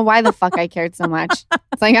 I don't know why the fuck I cared so much.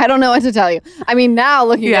 It's like, I don't know what to tell you. I mean, now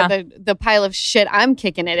looking at the pile of shit I'm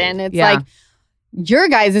kicking it in, it's like, your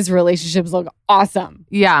guys' relationships look awesome.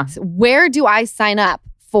 Yeah. So where do I sign up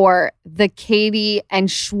for the Katie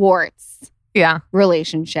and Schwartz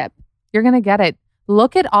relationship? You're going to get it.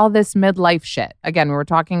 Look at all this midlife shit. Again, we were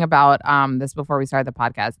talking about this before we started the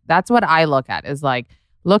podcast. That's what I look at is like,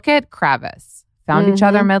 look at Kravis. Found each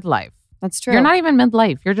other midlife. That's true. You're not even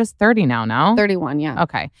midlife. You're just 30 now, no? 31, yeah.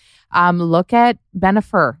 Okay. Look at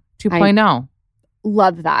Bennifer 2.0.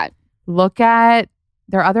 Love that. Look at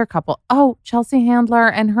their other couple. Oh, Chelsea Handler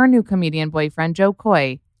and her new comedian boyfriend, Joe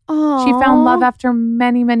Coy. Aww. She found love after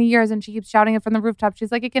many, many years and she keeps shouting it from the rooftop.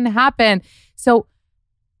 She's like, it can happen. So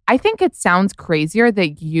I think it sounds crazier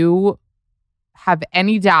that you have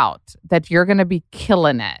any doubt that you're going to be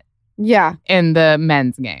killing it. Yeah. In the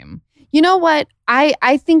men's game. You know what?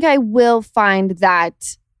 I think I will find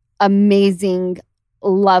that amazing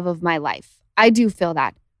love of my life. I do feel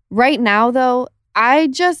that. Right now, though, I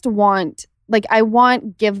just want,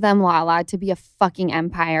 Give Them Lala to be a fucking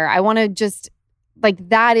empire. I want to just,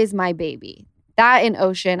 that is my baby. That and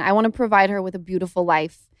Ocean. I want to provide her with a beautiful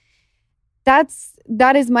life. That's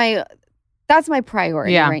my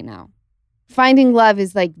priority right now. Finding love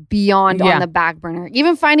is beyond on the back burner.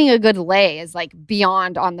 Even finding a good lay is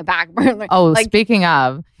beyond on the back burner. Oh, speaking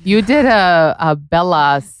of, you did a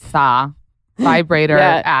Bella Sa vibrator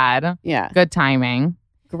ad. Yeah. Good timing.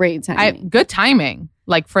 Great timing. Good timing.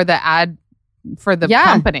 For the ad for the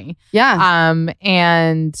company. Yeah.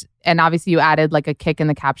 And obviously you added a kick in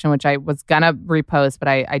the caption, which I was gonna repost, but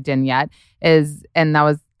I didn't yet. And that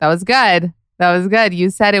was good. That was good. You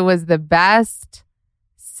said it was the best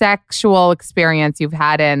sexual experience you've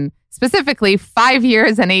had in specifically 5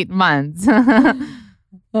 years and 8 months.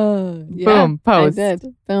 Boom, post. I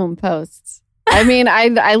did. Boom, posts. I mean,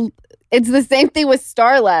 it's the same thing with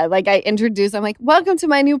Starla. I'm like, welcome to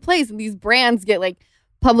my new place. And these brands get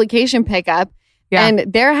publication pickup. Yeah.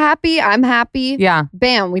 And they're happy. I'm happy. Yeah.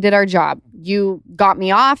 Bam, we did our job. You got me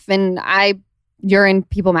off and you're in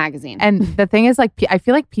People magazine. And the thing is, I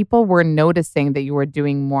feel like people were noticing that you were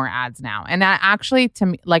doing more ads now. And that actually, to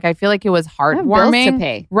me, I feel like it was heartwarming. I have bills to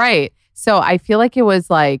pay. Right. So I feel like it was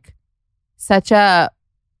such a,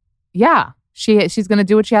 she's going to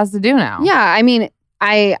do what she has to do now. Yeah. I mean,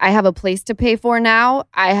 I have a place to pay for now.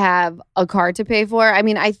 I have a car to pay for. I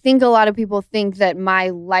mean, I think a lot of people think that my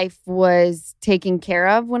life was taken care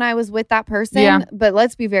of when I was with that person. Yeah. But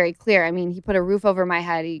let's be very clear. I mean, he put a roof over my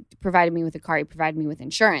head. He provided me with a car. He provided me with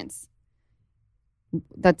insurance.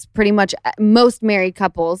 That's pretty much most married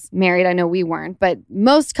couples. Married, I know we weren't. But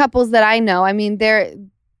most couples that I know, I mean, the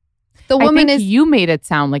woman is. You made it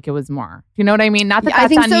sound like it was more. You know what I mean? Not that that's I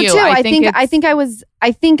think on so you. Too.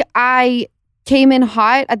 I think I came in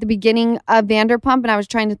hot at the beginning of Vanderpump and I was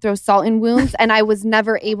trying to throw salt in wounds and I was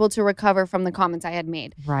never able to recover from the comments I had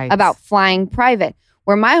made about flying private.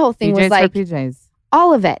 Where my whole thing was PJs.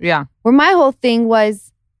 All of it. Yeah. Where my whole thing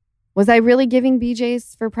was I really giving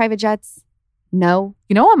BJs for private jets? No.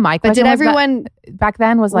 You know what my question was? But did everyone back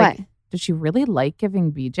then was what? Did she really like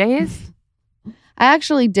giving BJs? I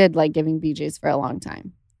actually did like giving BJs for a long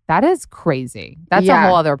time. That is crazy. That's a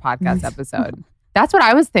whole other podcast episode. That's what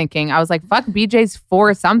I was thinking. I was like, fuck BJ's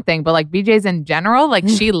for something, but BJ's in general,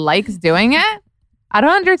 she likes doing it. I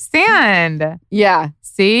don't understand. Yeah.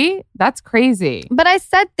 See? That's crazy. But I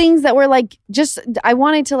said things that were like, just, I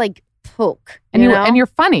wanted to like poke. And you know? and you're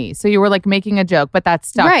funny. So you were like making a joke, but that's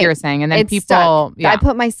stuck, Right. you're saying. And then It's people, stuck. I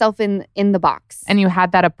put myself in the box. And you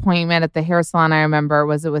had that appointment at the hair salon, I remember.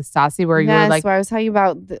 Was it with Stassi where you were like... where I was talking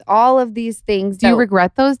about all of these things. Do you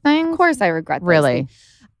regret those things? Of course I regret those Really? things.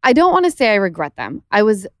 I don't want to say I regret them. I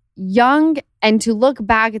was young, and to look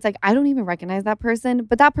back, it's like, I don't even recognize that person.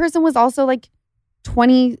 But that person was also like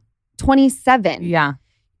 27. Yeah.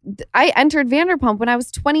 I entered Vanderpump when I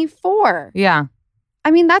was 24. Yeah. I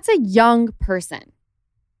mean, that's a young person.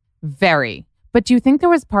 Very. But do you think there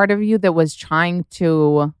was part of you that was trying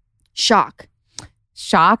to... Shock,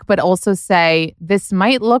 but also say, this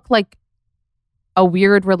might look like a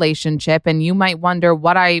weird relationship and you might wonder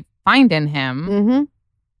what I find in him. Mm-hmm.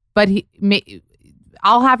 But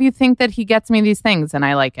I'll have you think that he gets me these things and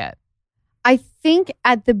I like it. I think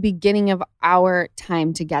at the beginning of our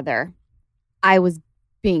time together, I was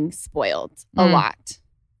being spoiled a lot.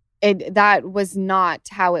 That was not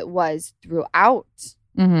how it was throughout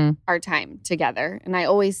our time together. And I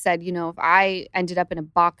always said, you know, if I ended up in a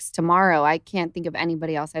box tomorrow, I can't think of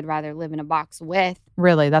anybody else I'd rather live in a box with.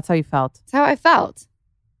 Really? That's how you felt? That's how I felt.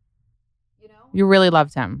 You know? You really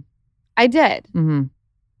loved him. I did. Mm-hmm.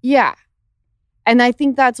 Yeah. And I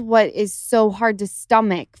think that's what is so hard to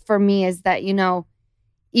stomach for me is that, you know,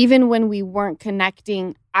 even when we weren't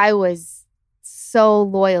connecting, I was so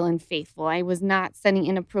loyal and faithful. I was not sending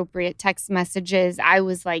inappropriate text messages. I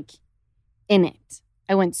was like in it.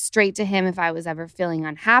 I went straight to him if I was ever feeling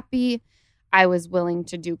unhappy. I was willing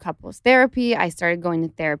to do couples therapy. I started going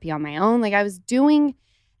to therapy on my own. Like I was doing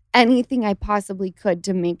anything I possibly could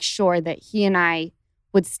to make sure that he and I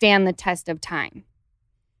would stand the test of time.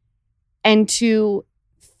 And to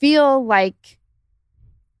feel like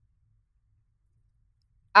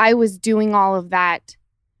I was doing all of that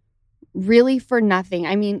really for nothing.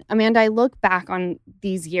 I mean, Amanda, I look back on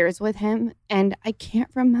these years with him and I can't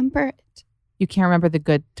remember it. You can't remember the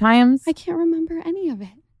good times? I can't remember any of it.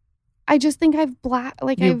 I just think I've blocked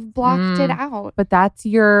it out. But that's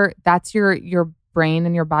your brain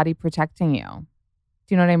and your body protecting you.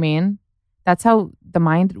 Do you know what I mean? That's how the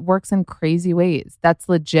mind works in crazy ways. That's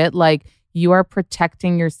legit. Like you are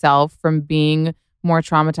protecting yourself from being more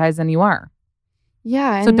traumatized than you are.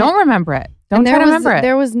 Yeah. So don't remember it. Don't try to remember it.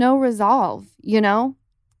 There was no resolve, you know?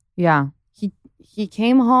 Yeah. He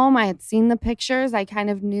came home. I had seen the pictures. I kind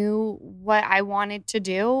of knew what I wanted to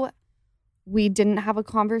do. We didn't have a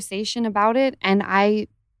conversation about it. And I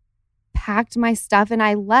packed my stuff and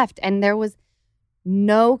I left. And there was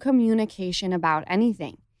no communication about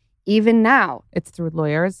anything. Even now. It's through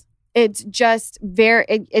lawyers? It's just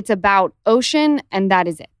it's about Ocean and that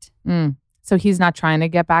is it. So he's not trying to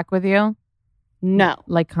get back with you? No.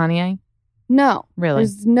 Like Kanye? No. Really?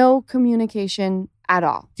 There's no communication at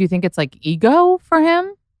all. Do you think it's like ego for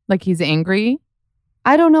him? Like he's angry?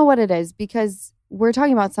 I don't know what it is because we're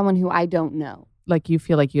talking about someone who I don't know. Like you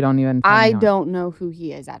feel like you don't even... I don't know who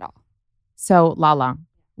he is at all. So Lala,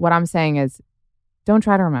 what I'm saying is don't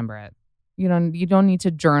try to remember it. You don't need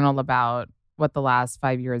to journal about what the last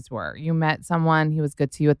 5 years were. You met someone, he was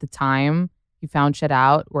good to you at the time. You found shit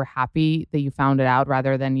out. We're happy that you found it out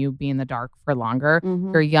rather than you be in the dark for longer.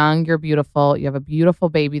 Mm-hmm. You're young, you're beautiful. You have a beautiful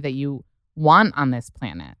baby that you want on this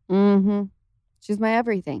planet. Mm-hmm. She's my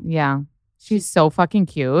everything. Yeah. She's so fucking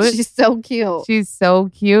cute. She's so cute. She's so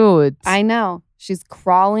cute. I know. She's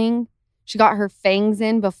crawling. She got her fangs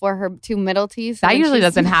in before her two middle teeth. That usually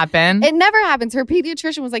doesn't happen. It never happens. Her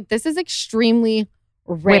pediatrician was like, this is extremely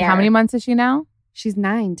rare. Wait, how many months is she now? She's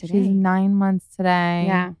 9 today. She's 9 months today.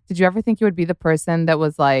 Yeah. Did you ever think you would be the person that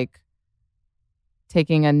was like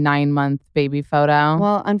taking a 9-month baby photo?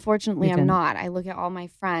 Well, unfortunately, You I'm didn't. not. I look at all my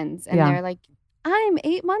friends and Yeah. they're like, I'm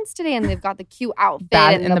 8 months today. And they've got the cute outfit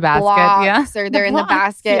and in the basket, blocks, yeah. or they're The in the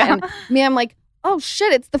blocks, basket. yeah. And me, I'm like, oh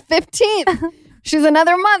shit, it's the 15th. She's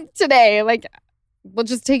another month today. Like, we'll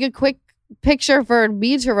just take a quick picture for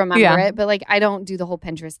me to remember Yeah. it. But like, I don't do the whole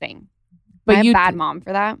Pinterest thing. But I'm a you bad mom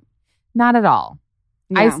for that. Not at all.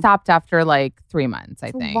 I Yeah. stopped after like 3 months, I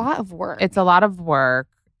It's think. a lot of work. It's a lot of work.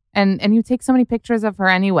 And you take so many pictures of her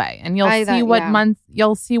anyway. And you'll see what month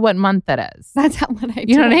it is. That's what I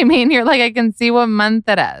do. You know what I mean? You're like, I can see what month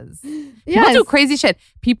it is. People do crazy shit.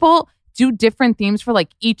 People do different themes for like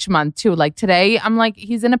each month too. Like today, I'm like,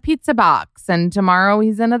 he's in a pizza box. And tomorrow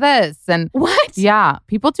he's into this. And What? yeah,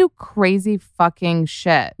 people do crazy fucking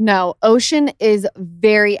shit. No, Ocean is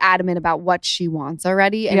very adamant about what she wants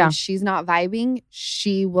already. And Yeah. if she's not vibing,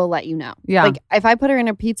 she will let you know. Yeah. Like if I put her in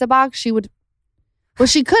a pizza box, she would, well,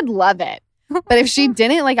 she could love it. But if she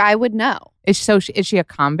didn't, like I would know. Is she a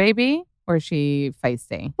calm baby? or is she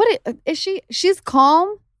feisty? Is she? She's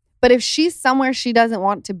calm, but if she's somewhere she doesn't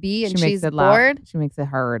want to be and she's bored, she makes it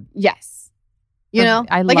hard. Yes. You know,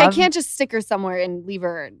 I I can't just stick her somewhere and leave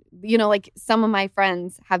her. You know, like some of my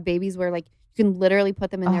friends have babies where like you can literally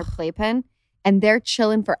put them in their playpen and they're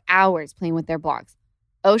chilling for hours playing with their blocks.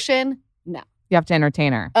 Ocean, no. You have to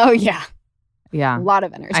entertain her. Oh, yeah. Yeah. A lot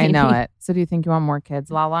of entertaining. I know it. So do you think you want more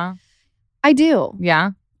kids, Lala? I do.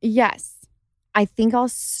 Yeah? Yes. I think I'll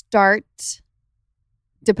start,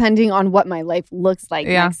 depending on what my life looks like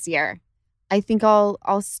next year. I think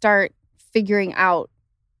I'll start figuring out.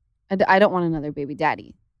 I don't want another baby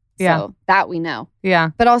daddy. So that we know.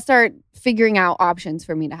 Yeah. But I'll start figuring out options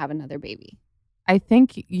for me to have another baby. I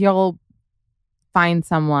think you'll find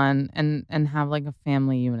someone and have like a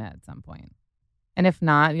family unit at some point. And if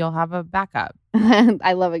not, you'll have a backup.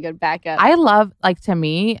 I love a good backup. I love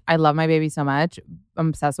my baby so much. I'm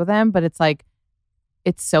obsessed with him, but it's like,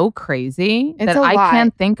 it's so crazy that I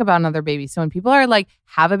can't think about another baby. So when people are like,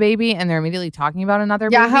 have a baby and they're immediately talking about another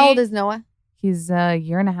baby. Yeah, how old is Noah? He's a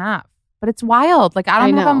year and a half. But it's wild. Like, I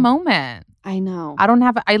don't have a moment. I know.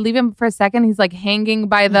 I leave him for a second. He's like hanging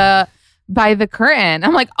by the curtain.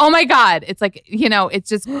 I'm like, oh my God. It's like, you know, it's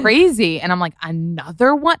just crazy. And I'm like,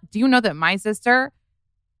 another one? Do you know that my sister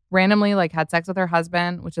randomly like had sex with her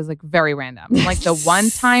husband, which is like very random. Like the one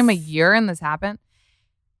time a year and this happened.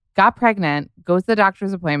 Got pregnant, goes to the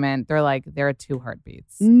doctor's appointment. They're like, there are 2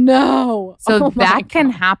 heartbeats. No. So that can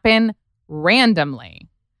happen randomly,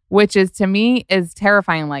 which is to me is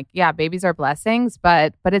terrifying. Like, yeah, babies are blessings,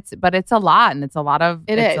 but it's a lot, and it's a lot of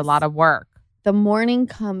a lot of work. The morning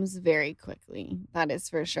comes very quickly. That is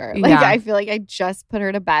for sure. Like I feel like I just put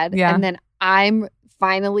her to bed, and then I'm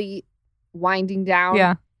finally winding down.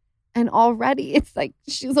 Yeah. And already it's like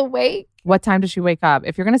she's awake. What time does she wake up?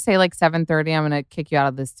 If you're going to say like 7:30, I'm going to kick you out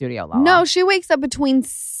of the studio, Lala. No, she wakes up between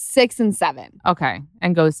 6 and 7. Okay.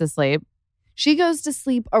 And goes to sleep? She goes to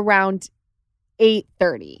sleep around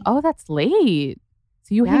 8:30. Oh, that's late.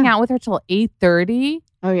 So you hang out with her till 8:30?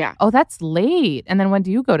 Oh, yeah. Oh, that's late. And then when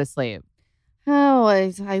do you go to sleep? Oh,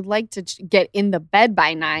 I like to get in the bed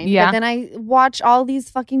by 9. Yeah. But then I watch all these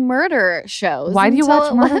fucking murder shows. Why do you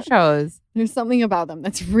watch murder shows? There's something about them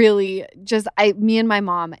that's really just, me and my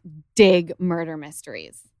mom dig murder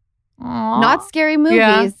mysteries. Aww. Not scary movies.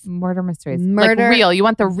 Yeah. Murder mysteries. Like real. You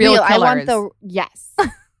want the real killers. Yes.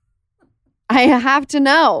 I have to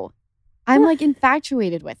know. I'm like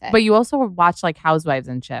infatuated with it. But you also watch like Housewives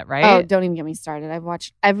and shit, right? Oh, don't even get me started.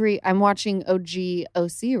 I'm watching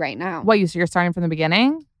OC right now. What, you're starting from the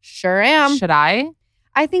beginning? Sure am. Should I?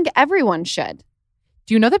 I think everyone should.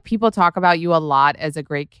 Do you know that people talk about you a lot as a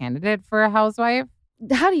great candidate for a housewife?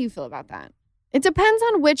 How do you feel about that? It depends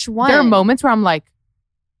on which one. There are moments where I'm like,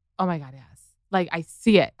 oh my God, yes. Like I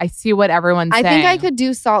see it. I see what everyone's saying. I think I could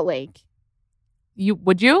do Salt Lake.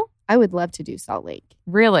 Would you? I would love to do Salt Lake.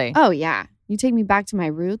 Really? Oh, yeah. You take me back to my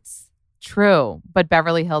roots. True. But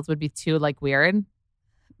Beverly Hills would be too like weird.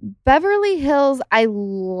 Beverly Hills, I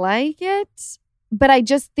like it, but I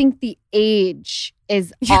just think the age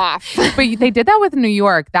is off. But they did that with New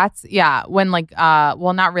York. That's, when like,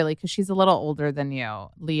 well, not really, because she's a little older than you,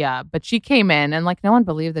 Leah. But she came in and like no one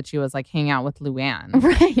believed that she was like hanging out with Luann.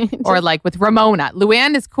 Right. Or like with Ramona.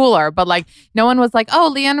 Luann is cooler, but like no one was like, oh,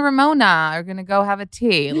 Leah and Ramona are going to go have a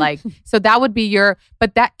tea. Like, so that would be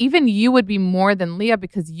but that even you would be more than Leah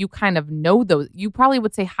because you kind of know those. You probably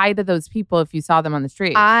would say hi to those people if you saw them on the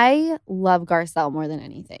street. I love Garcelle more than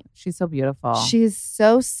anything. She's so beautiful. She's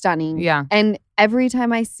so stunning. Yeah. And every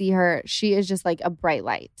time I see her, she is just like a bright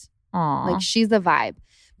light. Aww. Like she's a vibe.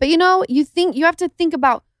 But you have to think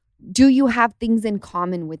about, do you have things in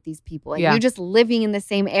common with these people? And you just living in the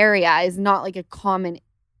same area is not like a common,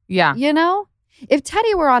 you know? If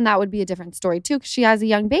Teddy were on, that would be a different story too, because she has a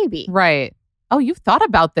young baby. Right. Oh, you've thought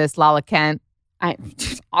about this, Lala Kent.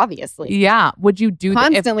 Obviously. Yeah. Would you do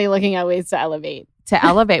constantly looking at ways to elevate?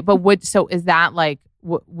 But so is that like,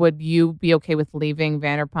 would you be okay with leaving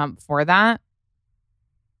Vanderpump for that?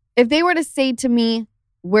 If they were to say to me,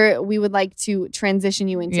 we would like to transition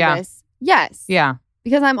you into this, yes. Yeah.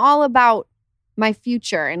 Because I'm all about my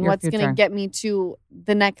future and what's going to get me to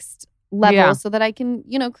the next level so that I can,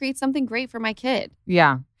 create something great for my kid.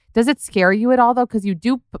 Yeah. Does it scare you at all, though? Because you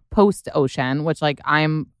do post Ocean, which like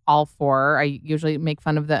I'm all for. I usually make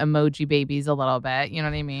fun of the emoji babies a little bit. You know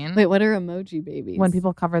what I mean? Wait, what are emoji babies? When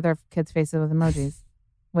people cover their kids' faces with emojis.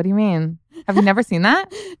 What do you mean? Have you never seen that?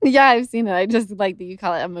 Yeah, I've seen it. I just like that you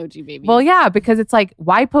call it emoji baby. Well, yeah, because it's like,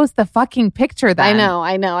 why post the fucking picture then?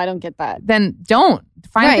 I know. I don't get that. Then don't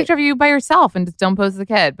find a Right. picture of you by yourself and just don't post the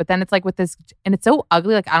kid. But then it's like with this, and it's so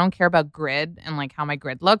ugly. Like I don't care about grid and like how my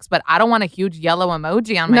grid looks, but I don't want a huge yellow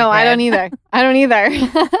emoji on my No, grid. I don't either. I don't either.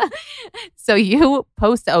 So you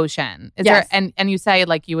post Ocean. Is Yes. there and you say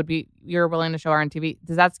like you're willing to show her on TV.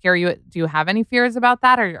 Does that scare you? Do you have any fears about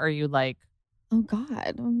that? Or are you like, Oh God,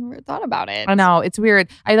 I've never thought about it. I know, it's weird.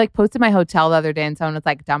 I like posted my hotel the other day and someone was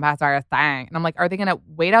like, don't pass our thing. And I'm like, are they going to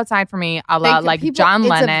wait outside for me a la like John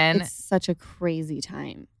Lennon? It's such a crazy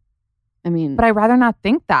time. I mean, But I'd rather not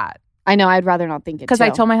think that. I know I'd rather not think it Because too. I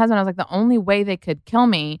told my husband, I was like, the only way they could kill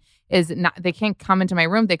me is not, they can't come into my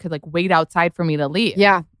room. They could like wait outside for me to leave.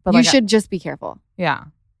 Yeah, But you like, should just be careful. Yeah.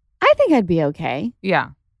 I think I'd be okay.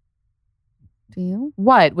 Yeah. Do you?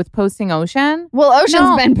 What? With posting Ocean? Well,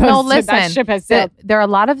 Ocean's been posted. No, listen. That ship has sailed. There are a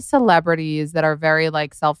lot of celebrities that are very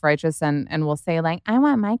like self-righteous and will say like, I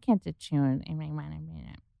want my kid to choose.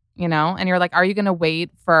 You know? And you're like, are you going to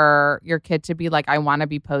wait for your kid to be like, I want to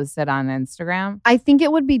be posted on Instagram? I think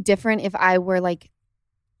it would be different if I were like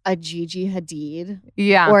a Gigi Hadid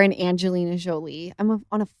Yeah. or an Angelina Jolie. I'm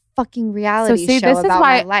on a fucking reality So see, show this is about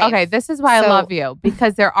why. my life. Okay, this is why I So- love you,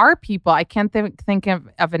 because there are people. I can't think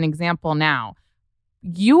of an example now.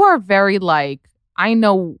 You are very like, I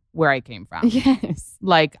know where I came from. Yes.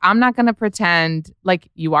 Like, I'm not gonna pretend like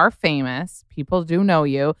you are famous. People do know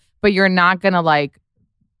you, but you're not gonna like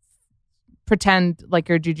pretend like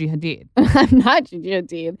you're Gigi Hadid. I'm not Gigi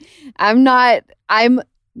Hadid. I'm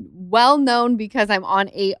well known because I'm on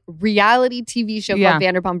a reality TV show Yeah. called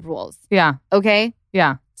Vanderpump Rules. Yeah, Okay?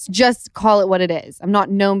 yeah, Just call it what it is. I'm not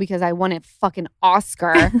known because I won a fucking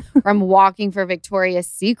Oscar or I'm walking for Victoria's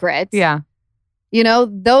Secret. yeah, You know,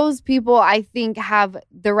 those people I think have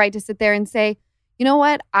the right to sit there and say, you know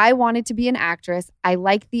what? I wanted to be an actress. I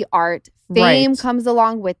like the art. Fame Right. comes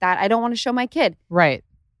along with that. I don't want to show my kid. right.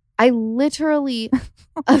 I literally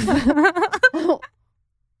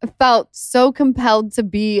felt so compelled to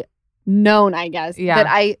be known, I guess, Yeah. that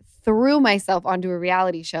I threw myself onto a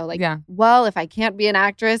reality show. Like, Yeah. well, if I can't be an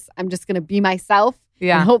actress, I'm just going to be myself.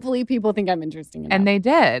 Yeah. And hopefully people think I'm interesting enough. And they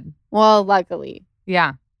did. Well, luckily.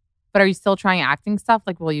 Yeah. But are you still trying acting stuff?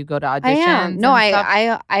 Like, will you go to auditions? I am. No, and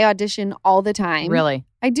stuff? I audition all the time. Really?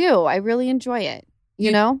 I do. I really enjoy it.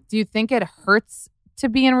 You know? Do you think it hurts to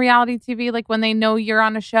be in reality TV, like when they know you're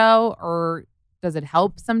on a show, or does it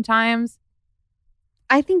help sometimes?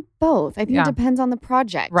 I think both. I think Yeah. it depends on the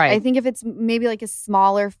project. Right. I think if it's maybe like a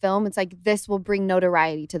smaller film, it's like this will bring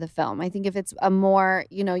notoriety to the film. I think if it's a more,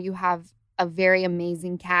 you know, you have a very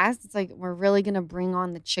amazing cast, it's like we're really going to bring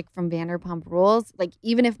on the chick from Vanderpump Rules. Like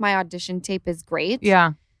even if my audition tape is great,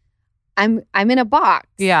 Yeah. I'm in a box.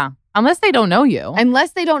 Yeah. Unless they don't know you.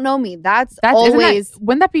 Unless they don't know me. That's Isn't always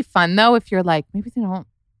wouldn't that be fun though if you're like, maybe they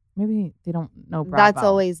don't know Bravo. that's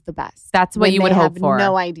always the best. That's what When you would they hope have for.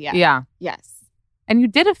 No idea. Yeah. Yes. And you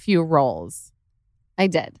did a few roles. I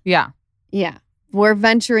did. Yeah. Yeah. We're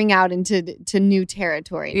venturing out into new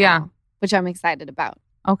territory now, Yeah. which I'm excited about.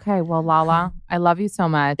 Okay. Well, Lala, I love you so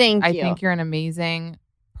much. Thank I you. think you're an amazing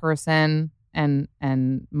person and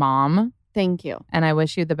mom. Thank you. And I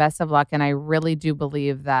wish you the best of luck. And I really do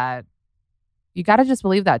believe that you got to just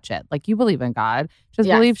believe that shit. Like you believe in God. Just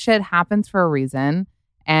Yes. believe shit happens for a reason.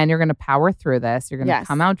 And you're going to power through this. You're going to Yes.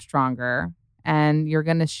 come out stronger. And you're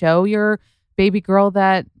going to show your baby girl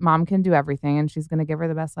that mom can do everything. And she's going to give her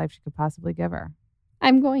the best life she could possibly give her.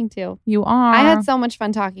 I'm going to. You are. I had so much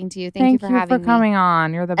fun talking to you. Thank you for having me. coming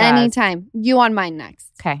on. You're the best. Anytime. You on mine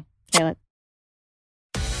next. Okay. Caleb.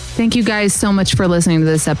 Thank you guys so much for listening to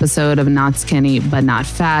this episode of Not Skinny But Not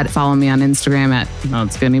Fat. Follow me on Instagram at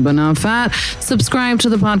Not Skinny But Not Fat. Subscribe to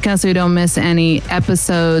the podcast so you don't miss any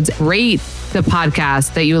episodes. Rate the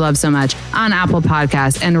podcast that you love so much on Apple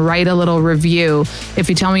Podcasts and write a little review. If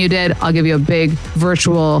you tell me you did, I'll give you a big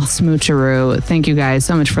virtual smoocheroo. Thank you guys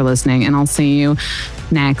so much for listening, and I'll see you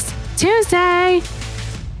next Tuesday.